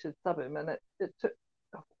and we should sub him. And it took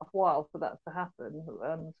a while for that to happen,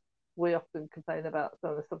 and we often complain about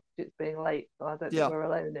some of the substitutes being late, so I don't think we're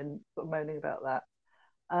alone in sort of moaning about that.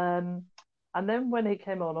 And then when he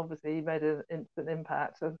came on, obviously he made an instant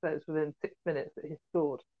impact. As I say, it was within 6 minutes that he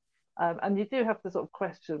scored. And you do have to sort of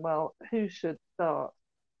question, well, who should start?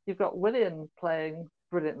 You've got Willian playing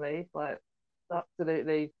brilliantly, like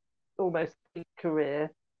absolutely almost peak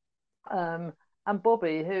career. And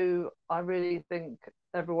Bobby, who I really think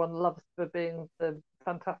everyone loves for being the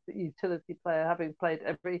fantastic utility player, having played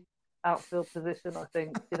every outfield position, I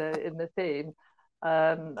think, you know, in the team.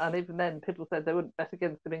 And even then, people said they wouldn't bet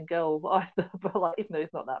against him in goals either, but even though he's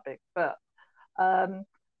not that big. But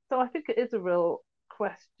so I think it is a real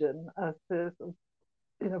question as to,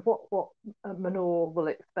 you know, what Manor will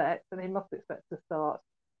expect, and he must expect to start,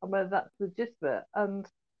 and whether that's legitimate. And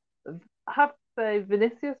I have to say,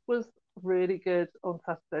 Vinicius was really good on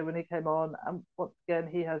Saturday when he came on, and once again,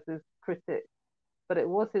 he has his critics, but it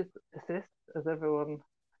was his assist, as everyone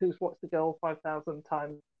who's watched the goal 5,000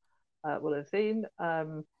 times will have seen,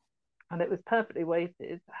 and it was perfectly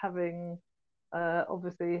weighted, having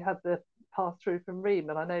obviously had the pass through from Ream.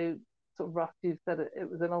 And I know, sort of Russ, you said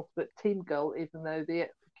it was an ultimate team goal, even though the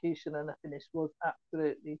execution and the finish was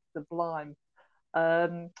absolutely sublime.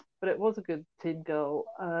 But it was a good team goal.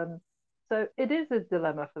 So it is a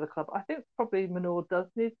dilemma for the club. I think probably Manor does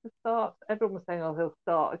need to start. Everyone was saying, oh, he'll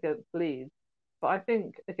start against Leeds. But I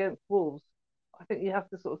think against Wolves, I think you have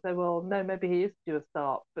to sort of say, well, no, maybe he is due a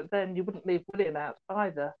start. But then you wouldn't leave Willian out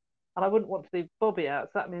either. And I wouldn't want to leave Bobby out.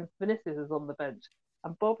 So that means Vinicius is on the bench.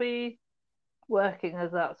 And Bobby working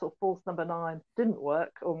as that sort of false number 9 didn't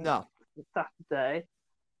work on Saturday.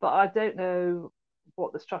 But I don't know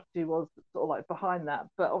what the strategy was sort of like behind that.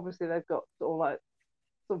 But obviously they've got sort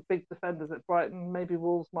of big defenders at Brighton. Maybe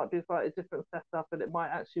Wolves might be a slightly different setup and it might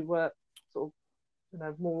actually work sort of, you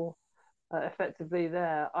know, more effectively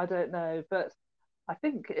there. I don't know. But I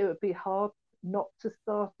think it would be hard not to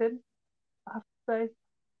start him. I have to say.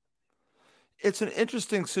 It's an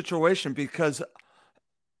interesting situation because,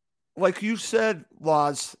 like you said,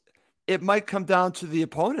 Laz, it might come down to the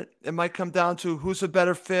opponent. It might come down to who's a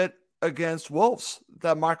better fit against Wolves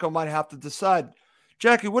that Marco might have to decide.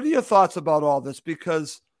 Jackie, what are your thoughts about all this?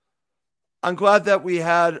 Because I'm glad that we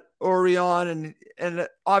had Uri on, and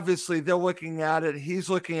obviously they're looking at it. He's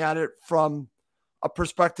looking at it from a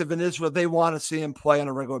perspective in Israel. They want to see him play on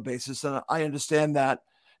a regular basis, and I understand that.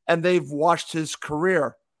 And they've watched his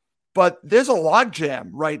career. But there's a logjam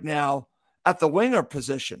right now at the winger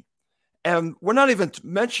position. And we're not even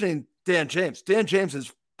mentioning Dan James. Dan James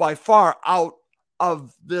is by far out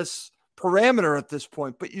of this parameter at this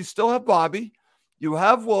point. But you still have Bobby. You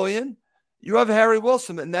have Willian. You have Harry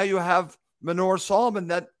Wilson. And now you have Manor Solomon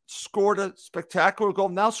that scored a spectacular goal,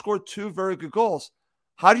 now scored 2 very good goals.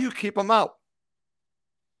 How do you keep him out?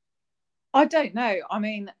 I don't know. I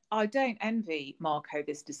mean, I don't envy Marco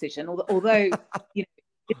this decision, although you know,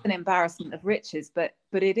 it's an embarrassment of riches, but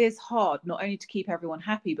it is hard not only to keep everyone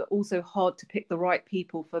happy, but also hard to pick the right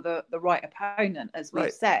people for the right opponent, as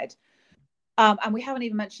we've said. And we haven't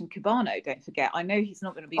even mentioned Cabano, don't forget. I know he's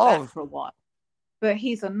not going to be back for a while, but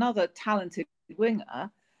he's another talented winger.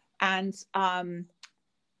 And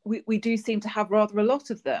we do seem to have rather a lot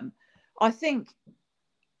of them. I think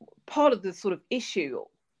part of the sort of issue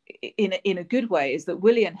in a good way is that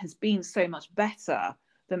Willian has been so much better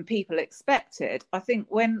than people expected. I think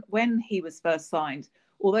when he was first signed,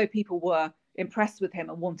 although people were impressed with him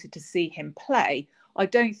and wanted to see him play, I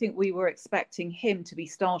don't think we were expecting him to be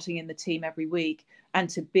starting in the team every week and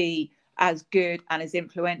to be as good and as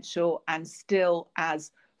influential and still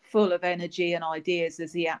as full of energy and ideas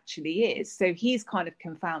as he actually is. So he's kind of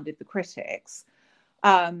confounded the critics.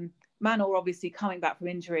 Manor obviously coming back from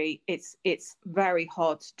injury, it's very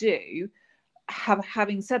hard to do.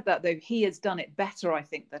 Having said that, though, he has done it better, I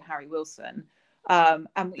think, than Harry Wilson.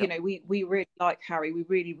 You know, we really like Harry. We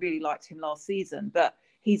really, really liked him last season, but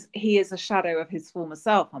he is a shadow of his former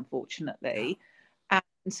self, unfortunately.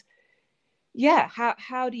 And yeah,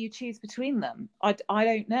 how do you choose between them? I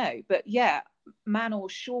don't know, but yeah, Manor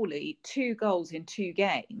surely 2 goals in 2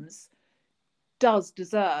 games does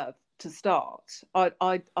deserve to start.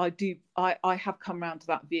 I have come round to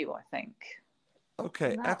that view, I think.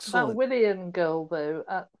 Okay, that, excellent. That Willian goal, though,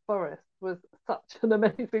 at Forest was such an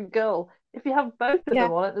amazing goal. If you have both of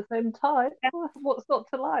them on at the same time, what's not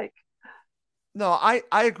to like? No, I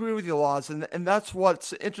agree with you, Laz, and that's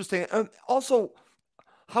what's interesting. And also,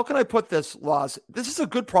 how can I put this, Laz? This is a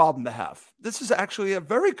good problem to have. This is actually a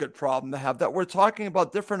very good problem to have, that we're talking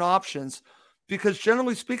about different options, because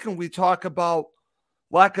generally speaking, we talk about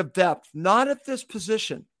lack of depth. Not at this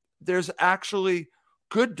position. There's actually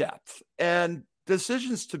good depth and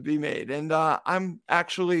decisions to be made. And I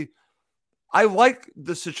like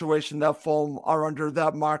the situation that Fulham are under,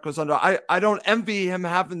 that Marco's under. I don't envy him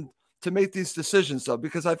having to make these decisions, though,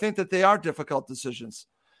 because I think that they are difficult decisions.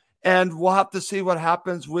 And we'll have to see what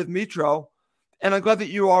happens with Mitro. And I'm glad that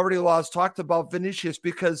you already, Laz, talked about Vinicius,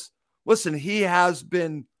 because, listen, he has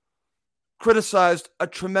been criticized a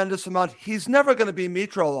tremendous amount. He's never going to be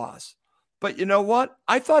Mitro, Laz. But you know what?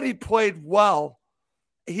 I thought he played well.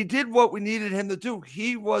 He did what we needed him to do.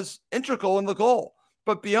 He was integral in the goal.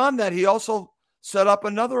 But beyond that, he also set up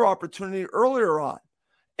another opportunity earlier on.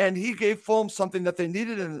 And he gave Fulham something that they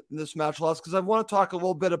needed in this match, Laz, because I want to talk a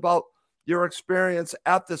little bit about your experience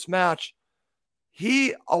at this match.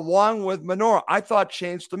 He, along with Manor, I thought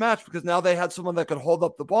changed the match, because now they had someone that could hold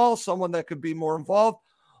up the ball, someone that could be more involved,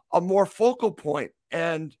 a more focal point.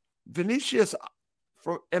 And Vinicius,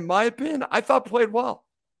 in my opinion, I thought played well.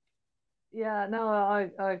 Yeah, no, I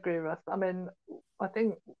agree, Russ. I mean, I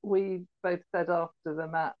think we both said after the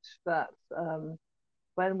match that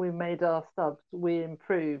when we made our subs, we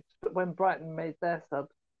improved. But when Brighton made their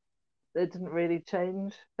subs, it didn't really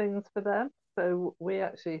change things for them. So we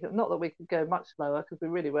actually, not that we could go much lower, because we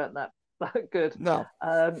really weren't that good. No.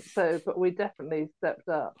 But we definitely stepped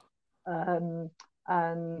up. And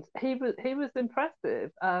he was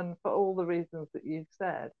impressive, and for all the reasons that you've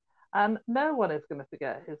said. And no one is going to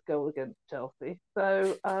forget his goal against Chelsea.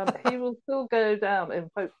 So he will still go down in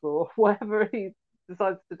folklore, whatever he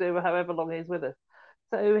decides to do, or however long he's with us.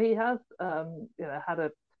 So he has, had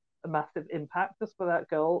a massive impact just for that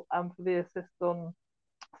goal and for the assist on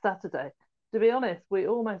Saturday. To be honest, we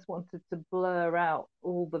almost wanted to blur out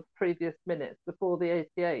all the previous minutes before the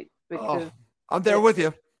 88th, because I'm there with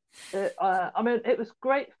you. I mean, it was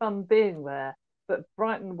great fun being there, but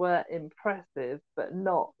Brighton were impressive, but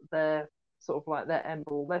not their sort of like their end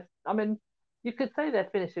ball. I mean, you could say their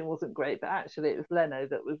finishing wasn't great, but actually it was Leno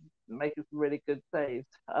that was making some really good saves.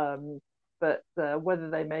 But whether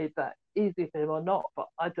they made that easy for him or not, but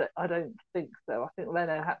I don't think so. I think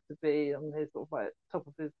Leno had to be on his sort of like top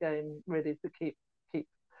of his game, really, to keep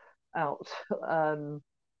out and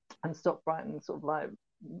stop Brighton sort of like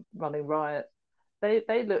running riot.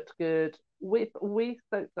 They looked good. We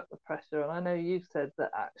soaked up the pressure, and I know you've said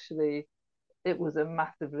that actually it was a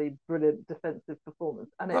massively brilliant defensive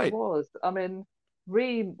performance, and it was. I mean,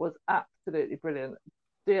 Ream was absolutely brilliant.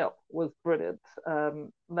 Diop was brilliant.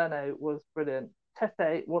 Leno was brilliant.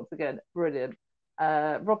 Tete, once again, brilliant.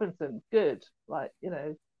 Robinson, good. Like,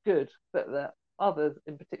 good. But the others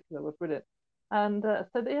in particular were brilliant. And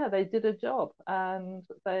they did a job. And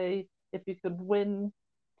if you could win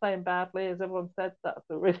playing badly, as everyone said, that's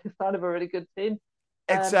a really sign of a really good team.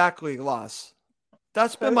 Exactly, Loss.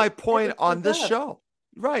 That's been my point on this show.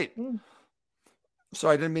 Right.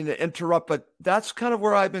 Sorry, I didn't mean to interrupt, but that's kind of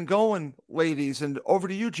where I've been going, ladies. And over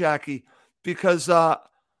to you, Jackie, because I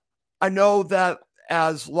know that,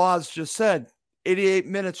 as Laws just said, 88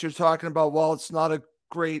 minutes you're talking about, well, it's not a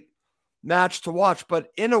great match to watch,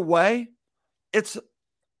 but in a way, it's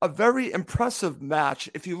a very impressive match.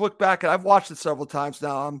 If you look back, and I've watched it several times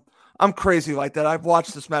now. I'm crazy like that. I've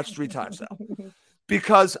watched this match 3 times now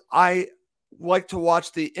because I like to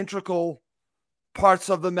watch the integral parts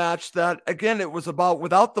of the match that, again, it was about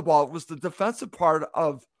without the ball. It was the defensive part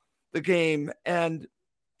of the game. And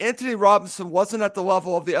Anthony Robinson wasn't at the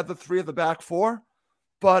level of the other 3 of the back 4,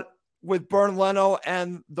 but with Bernd Leno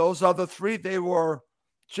and those other 3, they were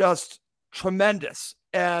just tremendous.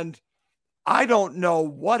 And I don't know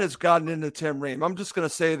what has gotten into Tim Ream. I'm just going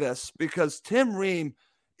to say this because Tim Ream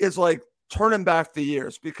is like turning back the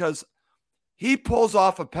years because he pulls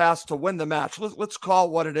off a pass to win the match. Let's call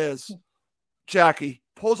it what it is. Jackie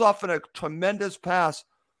pulls off a tremendous pass,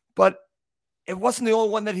 but it wasn't the only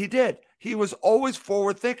one that he did. He was always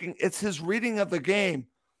forward thinking. It's his reading of the game.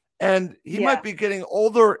 And he might be getting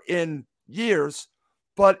older in years,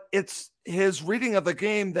 but it's his reading of the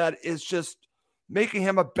game that is just making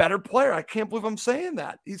him a better player. I can't believe I'm saying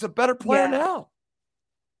that. He's a better player now.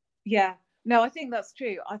 Yeah. No, I think that's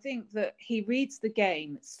true. I think that he reads the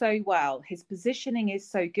game so well. His positioning is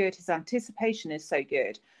so good. His anticipation is so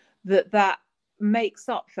good that makes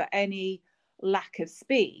up for any lack of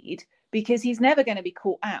speed because he's never going to be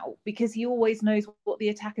caught out because he always knows what the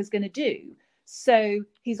attacker's going to do. So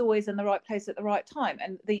he's always in the right place at the right time.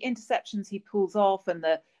 And the interceptions he pulls off and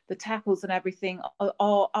the tackles and everything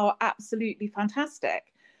are absolutely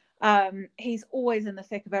fantastic. He's always in the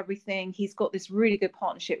thick of everything. He's got this really good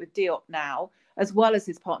partnership with Diop now, as well as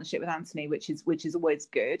his partnership with Anthony, which is always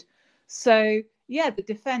good. So yeah, the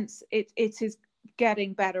defense it is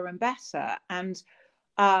getting better and better. And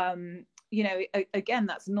again,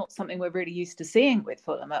 that's not something we're really used to seeing with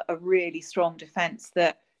Fulham, a really strong defense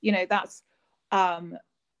that, that's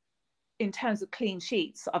in terms of clean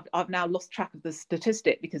sheets, I've now lost track of the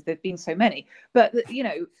statistic because there've been so many. But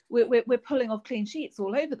we're pulling off clean sheets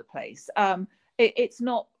all over the place. It's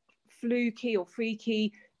not fluky or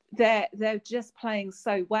freaky. They're just playing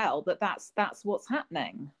so well that's what's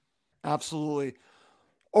happening. Absolutely.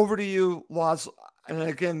 Over to you, Laz. And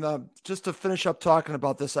again, just to finish up talking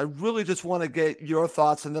about this, I really just want to get your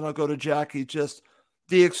thoughts, and then I'll go to Jackie. Just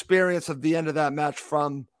the experience of the end of that match,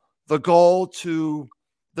 from the goal to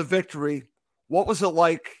the victory. What was it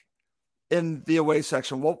like in the away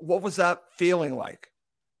section? What was that feeling like?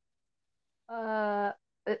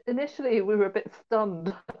 Initially, we were a bit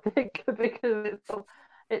stunned, I think, because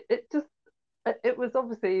it was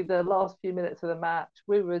obviously the last few minutes of the match.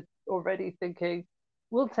 We were already thinking,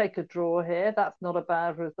 we'll take a draw here. That's not a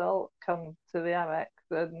bad result. Come to the Amex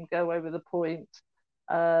and go over the point.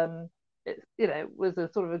 It was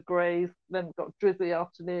a sort of a grey, then got drizzly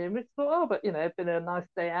afternoon. We thought, but it'd been a nice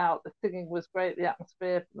day out. The singing was great. The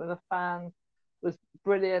atmosphere from the fans was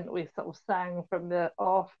brilliant. We sort of sang from the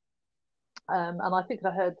off. And I think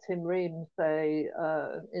I heard Tim Ream say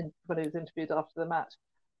when he was interviewed after the match,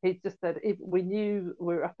 he just said, we knew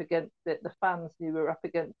we were up against it. The fans knew we were up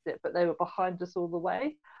against it, but they were behind us all the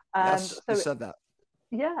way. And yes, he said that.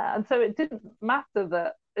 Yeah, and so it didn't matter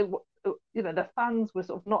that the fans were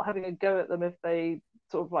sort of not having a go at them if they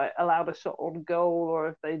sort of like allowed a shot on goal or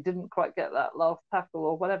if they didn't quite get that last tackle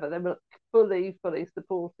or whatever. They were fully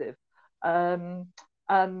supportive. So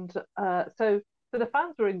the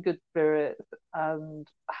fans were in good spirits and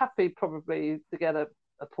happy probably to get a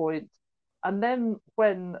point. And then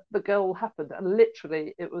when the goal happened, and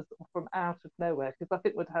literally it was from out of nowhere, because I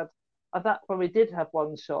think when we did have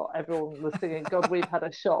one shot, everyone was singing, God, we've had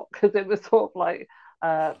a shot, because it was sort of like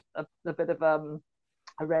a bit of a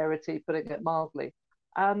rarity, putting it mildly.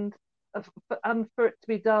 And for it to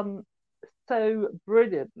be done so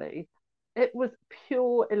brilliantly, it was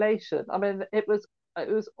pure elation. I mean, it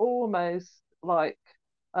was almost like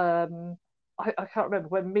I can't remember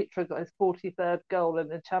when Mitra got his 43rd goal in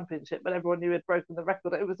the championship, but everyone knew he'd broken the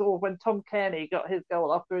record. It was all when Tom Cairney got his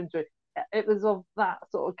goal after injury. It was of that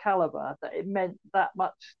sort of caliber that it meant that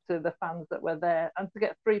much to the fans that were there, and to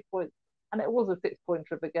get 3 points, and it was a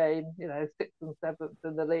 6-pointer of a game, 6th and 7th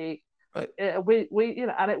in the league. Right. We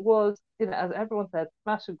and it was, as everyone said,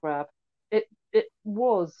 smash and grab. It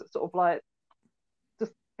was sort of like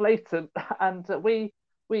just blatant, and we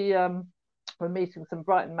were meeting some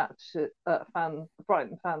Brighton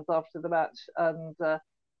fans after the match, and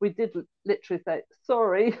we did literally say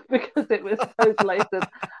sorry because it was so blatant,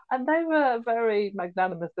 and they were very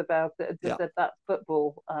magnanimous about it and just said that's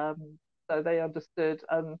football, so they understood,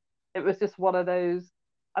 and it was just one of those.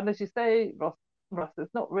 And as you say, Ross,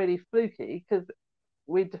 it's not really fluky because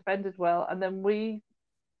we defended well, and then we,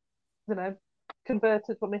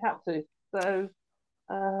 converted when we had to. So,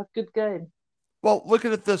 good game. Well, look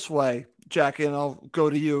at it this way, Jackie, and I'll go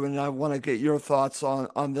to you, and I want to get your thoughts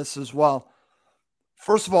on this as well.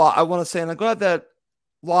 First of all, I want to say, and I'm glad that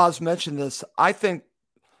Laws mentioned this, I think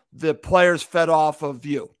the players fed off of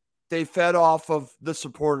you. They fed off of the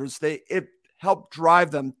supporters. It helped drive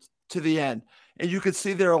them to the end. And you could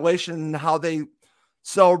see their elation and how they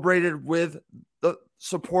celebrated with the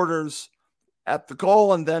supporters at the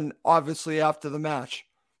goal and then obviously after the match.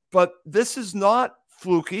 But this is not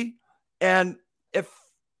fluky. And if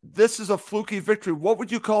this is a fluky victory, what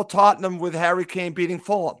would you call Tottenham with Harry Kane beating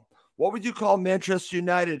Fulham? What would you call Manchester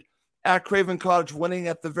United at Craven Cottage winning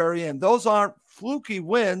at the very end? Those aren't fluky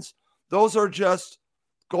wins. Those are just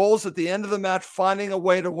goals at the end of the match, finding a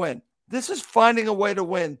way to win. This is finding a way to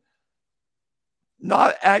win.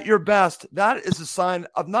 Not at your best. That is a sign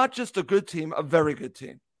of not just a good team, a very good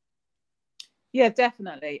team. Yeah,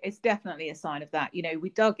 definitely. It's definitely a sign of that. We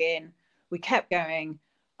dug in, we kept going.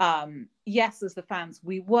 Yes, as the fans,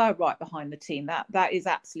 we were right behind the team. That is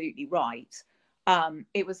absolutely right.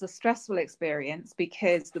 It was a stressful experience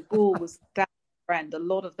because the ball was down the end a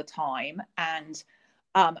lot of the time. And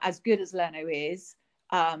as good as Leno is,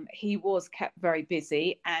 he was kept very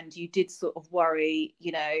busy. And you did sort of worry,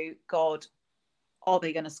 God, are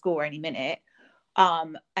they going to score any minute?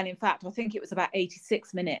 And in fact, I think it was about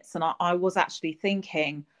 86 minutes. And I was actually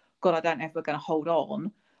thinking, God, I don't know if we're going to hold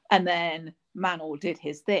on. And then Manor did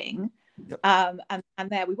his thing. Yep. And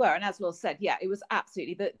there we were. And as Will said, it was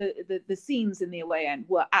absolutely, the scenes in the away end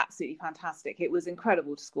were absolutely fantastic. It was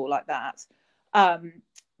incredible to score like that.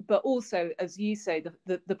 But also, as you say,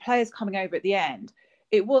 the players coming over at the end,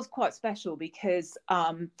 it was quite special because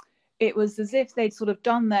it was as if they'd sort of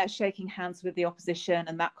done their shaking hands with the opposition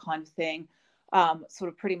and that kind of thing, sort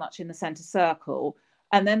of pretty much in the centre circle.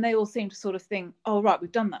 And then they all seemed to sort of think, oh, right,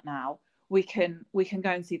 we've done that now. We can go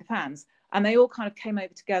and see the fans. And they all kind of came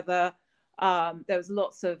over together. There was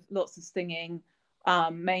lots of singing,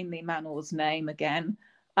 mainly Manor's name again,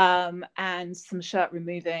 and some shirt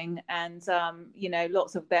removing, and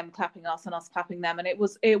lots of them clapping us and us clapping them. And it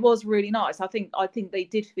was really nice. I think they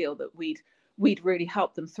did feel that we'd really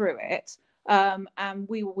helped them through it, and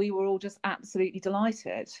we were all just absolutely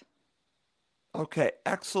delighted. Okay,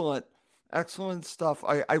 excellent stuff.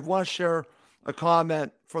 I want to share a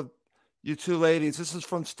comment for you two ladies. This is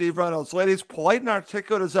from Steve Reynolds. Ladies, polite and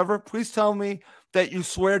articulate as ever. Please tell me that you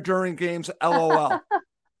swear during games. LOL.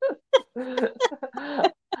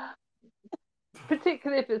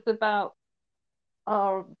 Particularly if it's about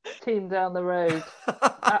our team down the road.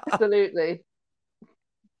 Absolutely.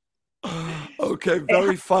 Okay,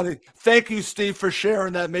 very funny. Thank you, Steve, for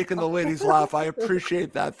sharing that, making the ladies laugh. I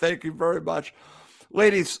appreciate that. Thank you very much.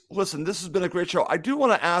 Ladies, listen, this has been a great show. I do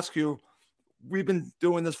want to ask you, we've been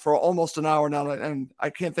doing this for almost an hour now, and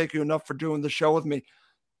I can't thank you enough for doing the show with me.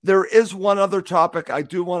 There is one other topic I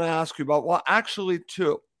do want to ask you about. Well, actually,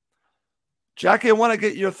 two. Jackie, I want to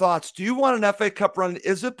get your thoughts. Do you want an FA Cup run?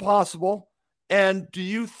 Is it possible? And do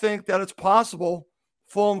you think that it's possible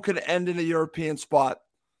Fulham could end in a European spot?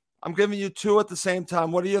 I'm giving you two at the same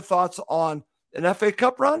time. What are your thoughts on an FA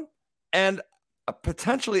Cup run and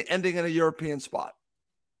potentially ending in a European spot?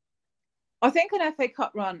 I think an FA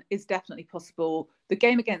Cup run is definitely possible. The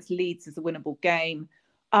game against Leeds is a winnable game.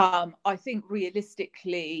 I think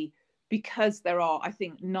realistically, because there are,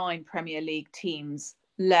 9 Premier League teams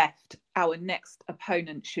left, our next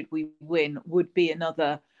opponent, should we win, would be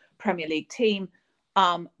another Premier League team.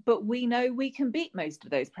 But we know we can beat most of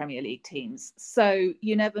those Premier League teams. So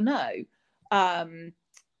you never know.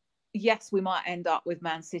 Yes, we might end up with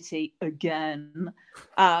Man City again.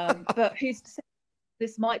 But who's to say?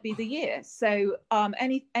 This might be the year. So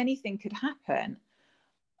anything could happen.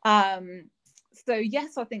 So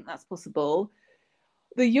yes, I think that's possible.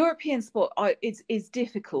 The European spot is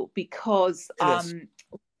difficult because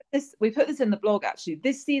we put this in the blog actually.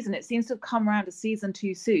 This season, it seems to have come around a season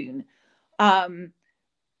too soon.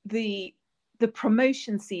 The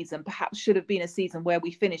promotion season perhaps should have been a season where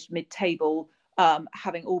we finished mid-table,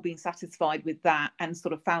 having all been satisfied with that and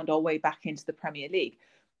sort of found our way back into the Premier League.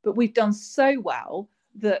 But we've done so well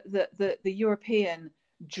that the European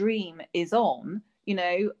dream is on. You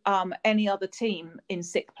know, any other team in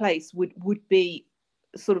sixth place would be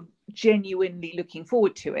sort of genuinely looking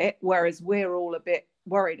forward to it, whereas we're all a bit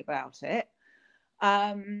worried about it.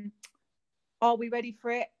 Are we ready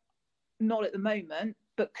for it? Not at the moment,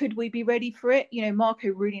 but could we be ready for it? You know, Marco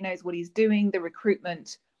really knows what he's doing. The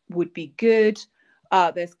recruitment would be good.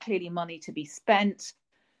 There's clearly money to be spent.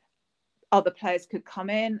 Other players could come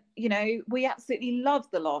in. You know, we absolutely loved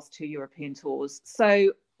the last two European tours.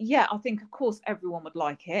 So yeah, I think of course everyone would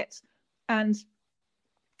like it. And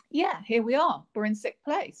yeah, here we are. We're in sixth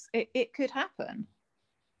place. It could happen.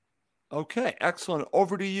 Okay, excellent.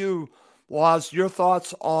 Over to you, Laz. Your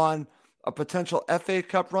thoughts on a potential FA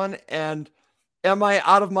Cup run, and am I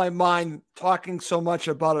out of my mind talking so much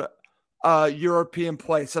about a European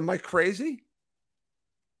place? Am I crazy?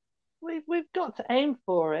 We've got to aim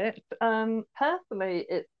for it. Personally,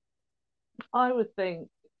 I would think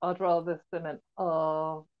I'd rather cement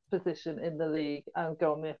our position in the league and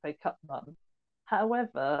go on the FA Cup run.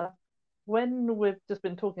 However, when we've just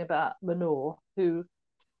been talking about Manor, who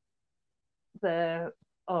there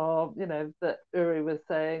are, you know, that Uri was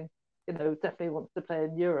saying, you know, definitely wants to play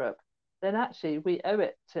in Europe, then actually we owe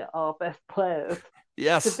it to our best players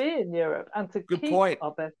to be in Europe and to keep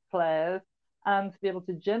our best players and to be able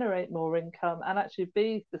to generate more income and actually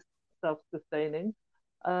be self-sustaining.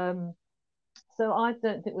 So I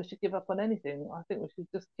don't think we should give up on anything. I think we should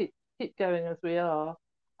just keep going as we are.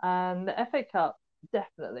 And the FA Cup,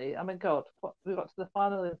 definitely. I mean, God, we got to the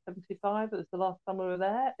final in 75. It was the last time we were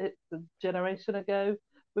there. It's a generation ago.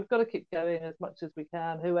 We've got to keep going as much as we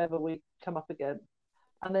can, whoever we come up against.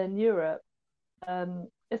 And then Europe,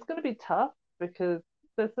 it's going to be tough because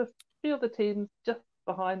there's a few other teams just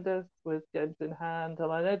behind us with games in hand.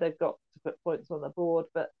 And I know they've got to put points on the board,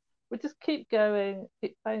 but we just keep going,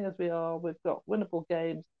 keep playing as we are. We've got winnable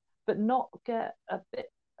games, but not get a bit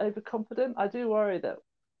overconfident. I do worry that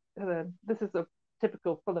this is a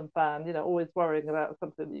typical Fulham fan, you know, always worrying about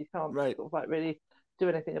something that you can't sort of like really do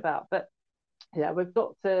anything about. But yeah, we've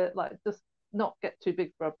got to like just not get too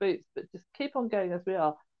big for our boots, but just keep on going as we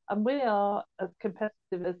are. And we are as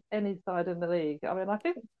competitive as any side in the league. I mean, I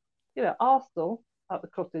think, you know, Arsenal at the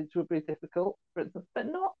Cottage would be difficult, for instance, but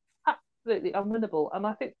not absolutely unwinnable. And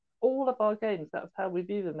I think all of our games, that's how we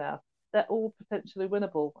view them now. They're all potentially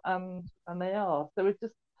winnable, and they are. So we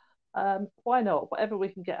just why not? Whatever we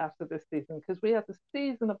can get out of this season, because we had the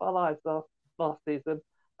season of our lives last season,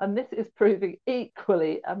 and this is proving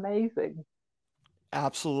equally amazing.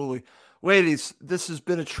 Absolutely. Ladies, this has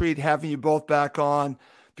been a treat having you both back on.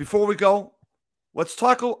 Before we go, let's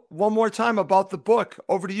talk one more time about the book.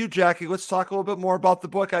 Over to you, Jackie. Let's talk a little bit more about the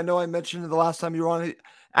book. I know I mentioned it the last time you were on.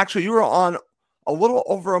 Actually, you were on a little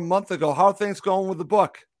over a month ago. How are things going with the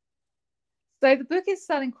book? So the book is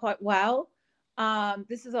selling quite well.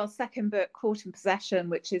 This is our second book, Caught in Possession,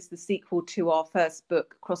 which is the sequel to our first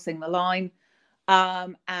book, Crossing the Line.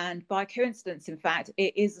 And by coincidence, in fact,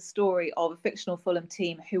 it is a story of a fictional Fulham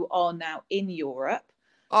team who are now in Europe.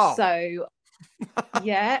 Oh. So,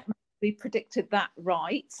 yeah, we predicted that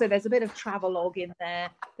right. So there's a bit of travelogue in there.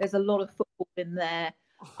 There's a lot of football in there.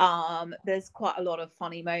 There's quite a lot of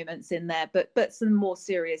funny moments in there, but some more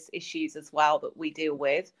serious issues as well that we deal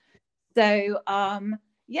with. So,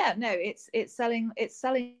 yeah, no, it's selling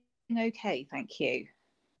okay. Thank you.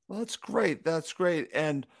 Well, that's great. That's great.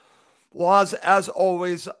 And Laz, as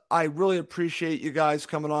always, I really appreciate you guys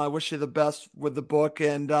coming on. I wish you the best with the book.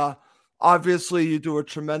 And obviously, you do a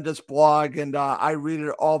tremendous blog, and I read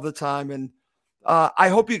it all the time. And I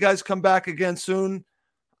hope you guys come back again soon.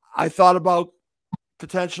 I thought about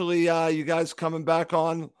potentially you guys coming back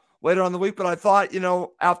on later on the week, but I thought, you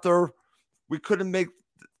know, after we couldn't make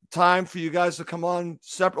time for you guys to come on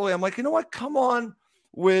separately, I'm like, you know what? Come on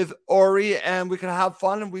with Ori, and we can have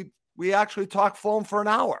fun. And we actually talked Fulham for an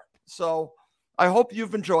hour. So I hope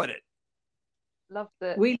you've enjoyed it. Loved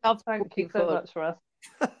it. We love Thank you so much for us.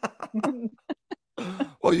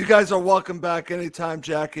 Well, you guys are welcome back anytime,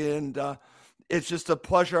 Jackie. And it's just a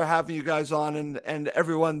pleasure having you guys on, and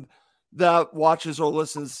everyone that watches or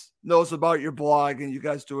listens knows about your blog, and you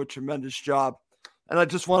guys do a tremendous job. And I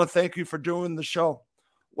just want to thank you for doing the show.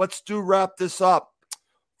 Let's wrap this up.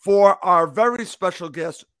 for our very special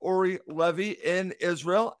guest, Uri Levy in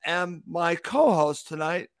Israel, and my co-host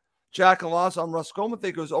tonight, Jack and Laws. I'm Russ Goldman.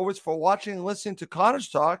 Thank you as always for watching and listening to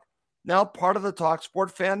Cottage Talk, now part of the Talk Sport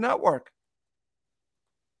Fan Network.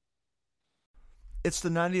 It's the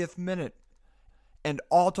 90th minute, and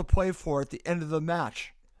all to play for at the end of the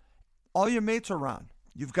match. All your mates are around.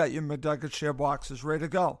 You've got your McNugget share boxes ready to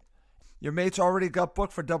go. Your mates already got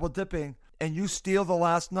booked for double dipping, and you steal the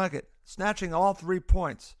last nugget, snatching all 3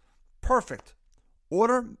 points. Perfect.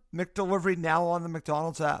 Order McDelivery now on the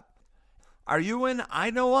McDonald's app. Are you in?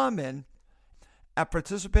 I know I'm in. At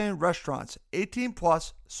participating restaurants, 18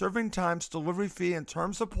 plus, serving times, delivery fee, and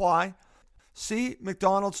terms apply. See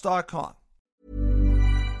McDonald's.com.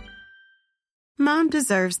 Mom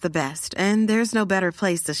deserves the best, and there's no better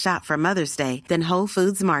place to shop for Mother's Day than Whole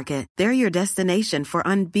Foods Market. They're your destination for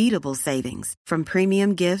unbeatable savings, from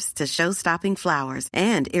premium gifts to show-stopping flowers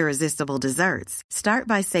and irresistible desserts. Start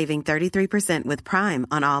by saving 33% with Prime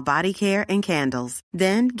on all body care and candles.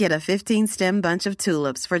 Then get a 15-stem bunch of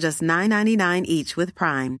tulips for just $9.99 each with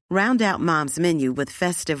Prime. Round out Mom's menu with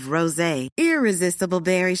festive rosé, irresistible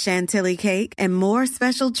berry chantilly cake, and more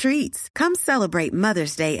special treats. Come celebrate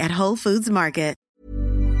Mother's Day at Whole Foods Market.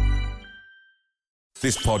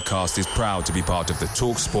 This podcast is proud to be part of the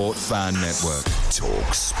TalkSport Fan Network.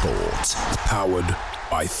 TalkSport. Powered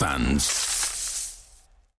by fans.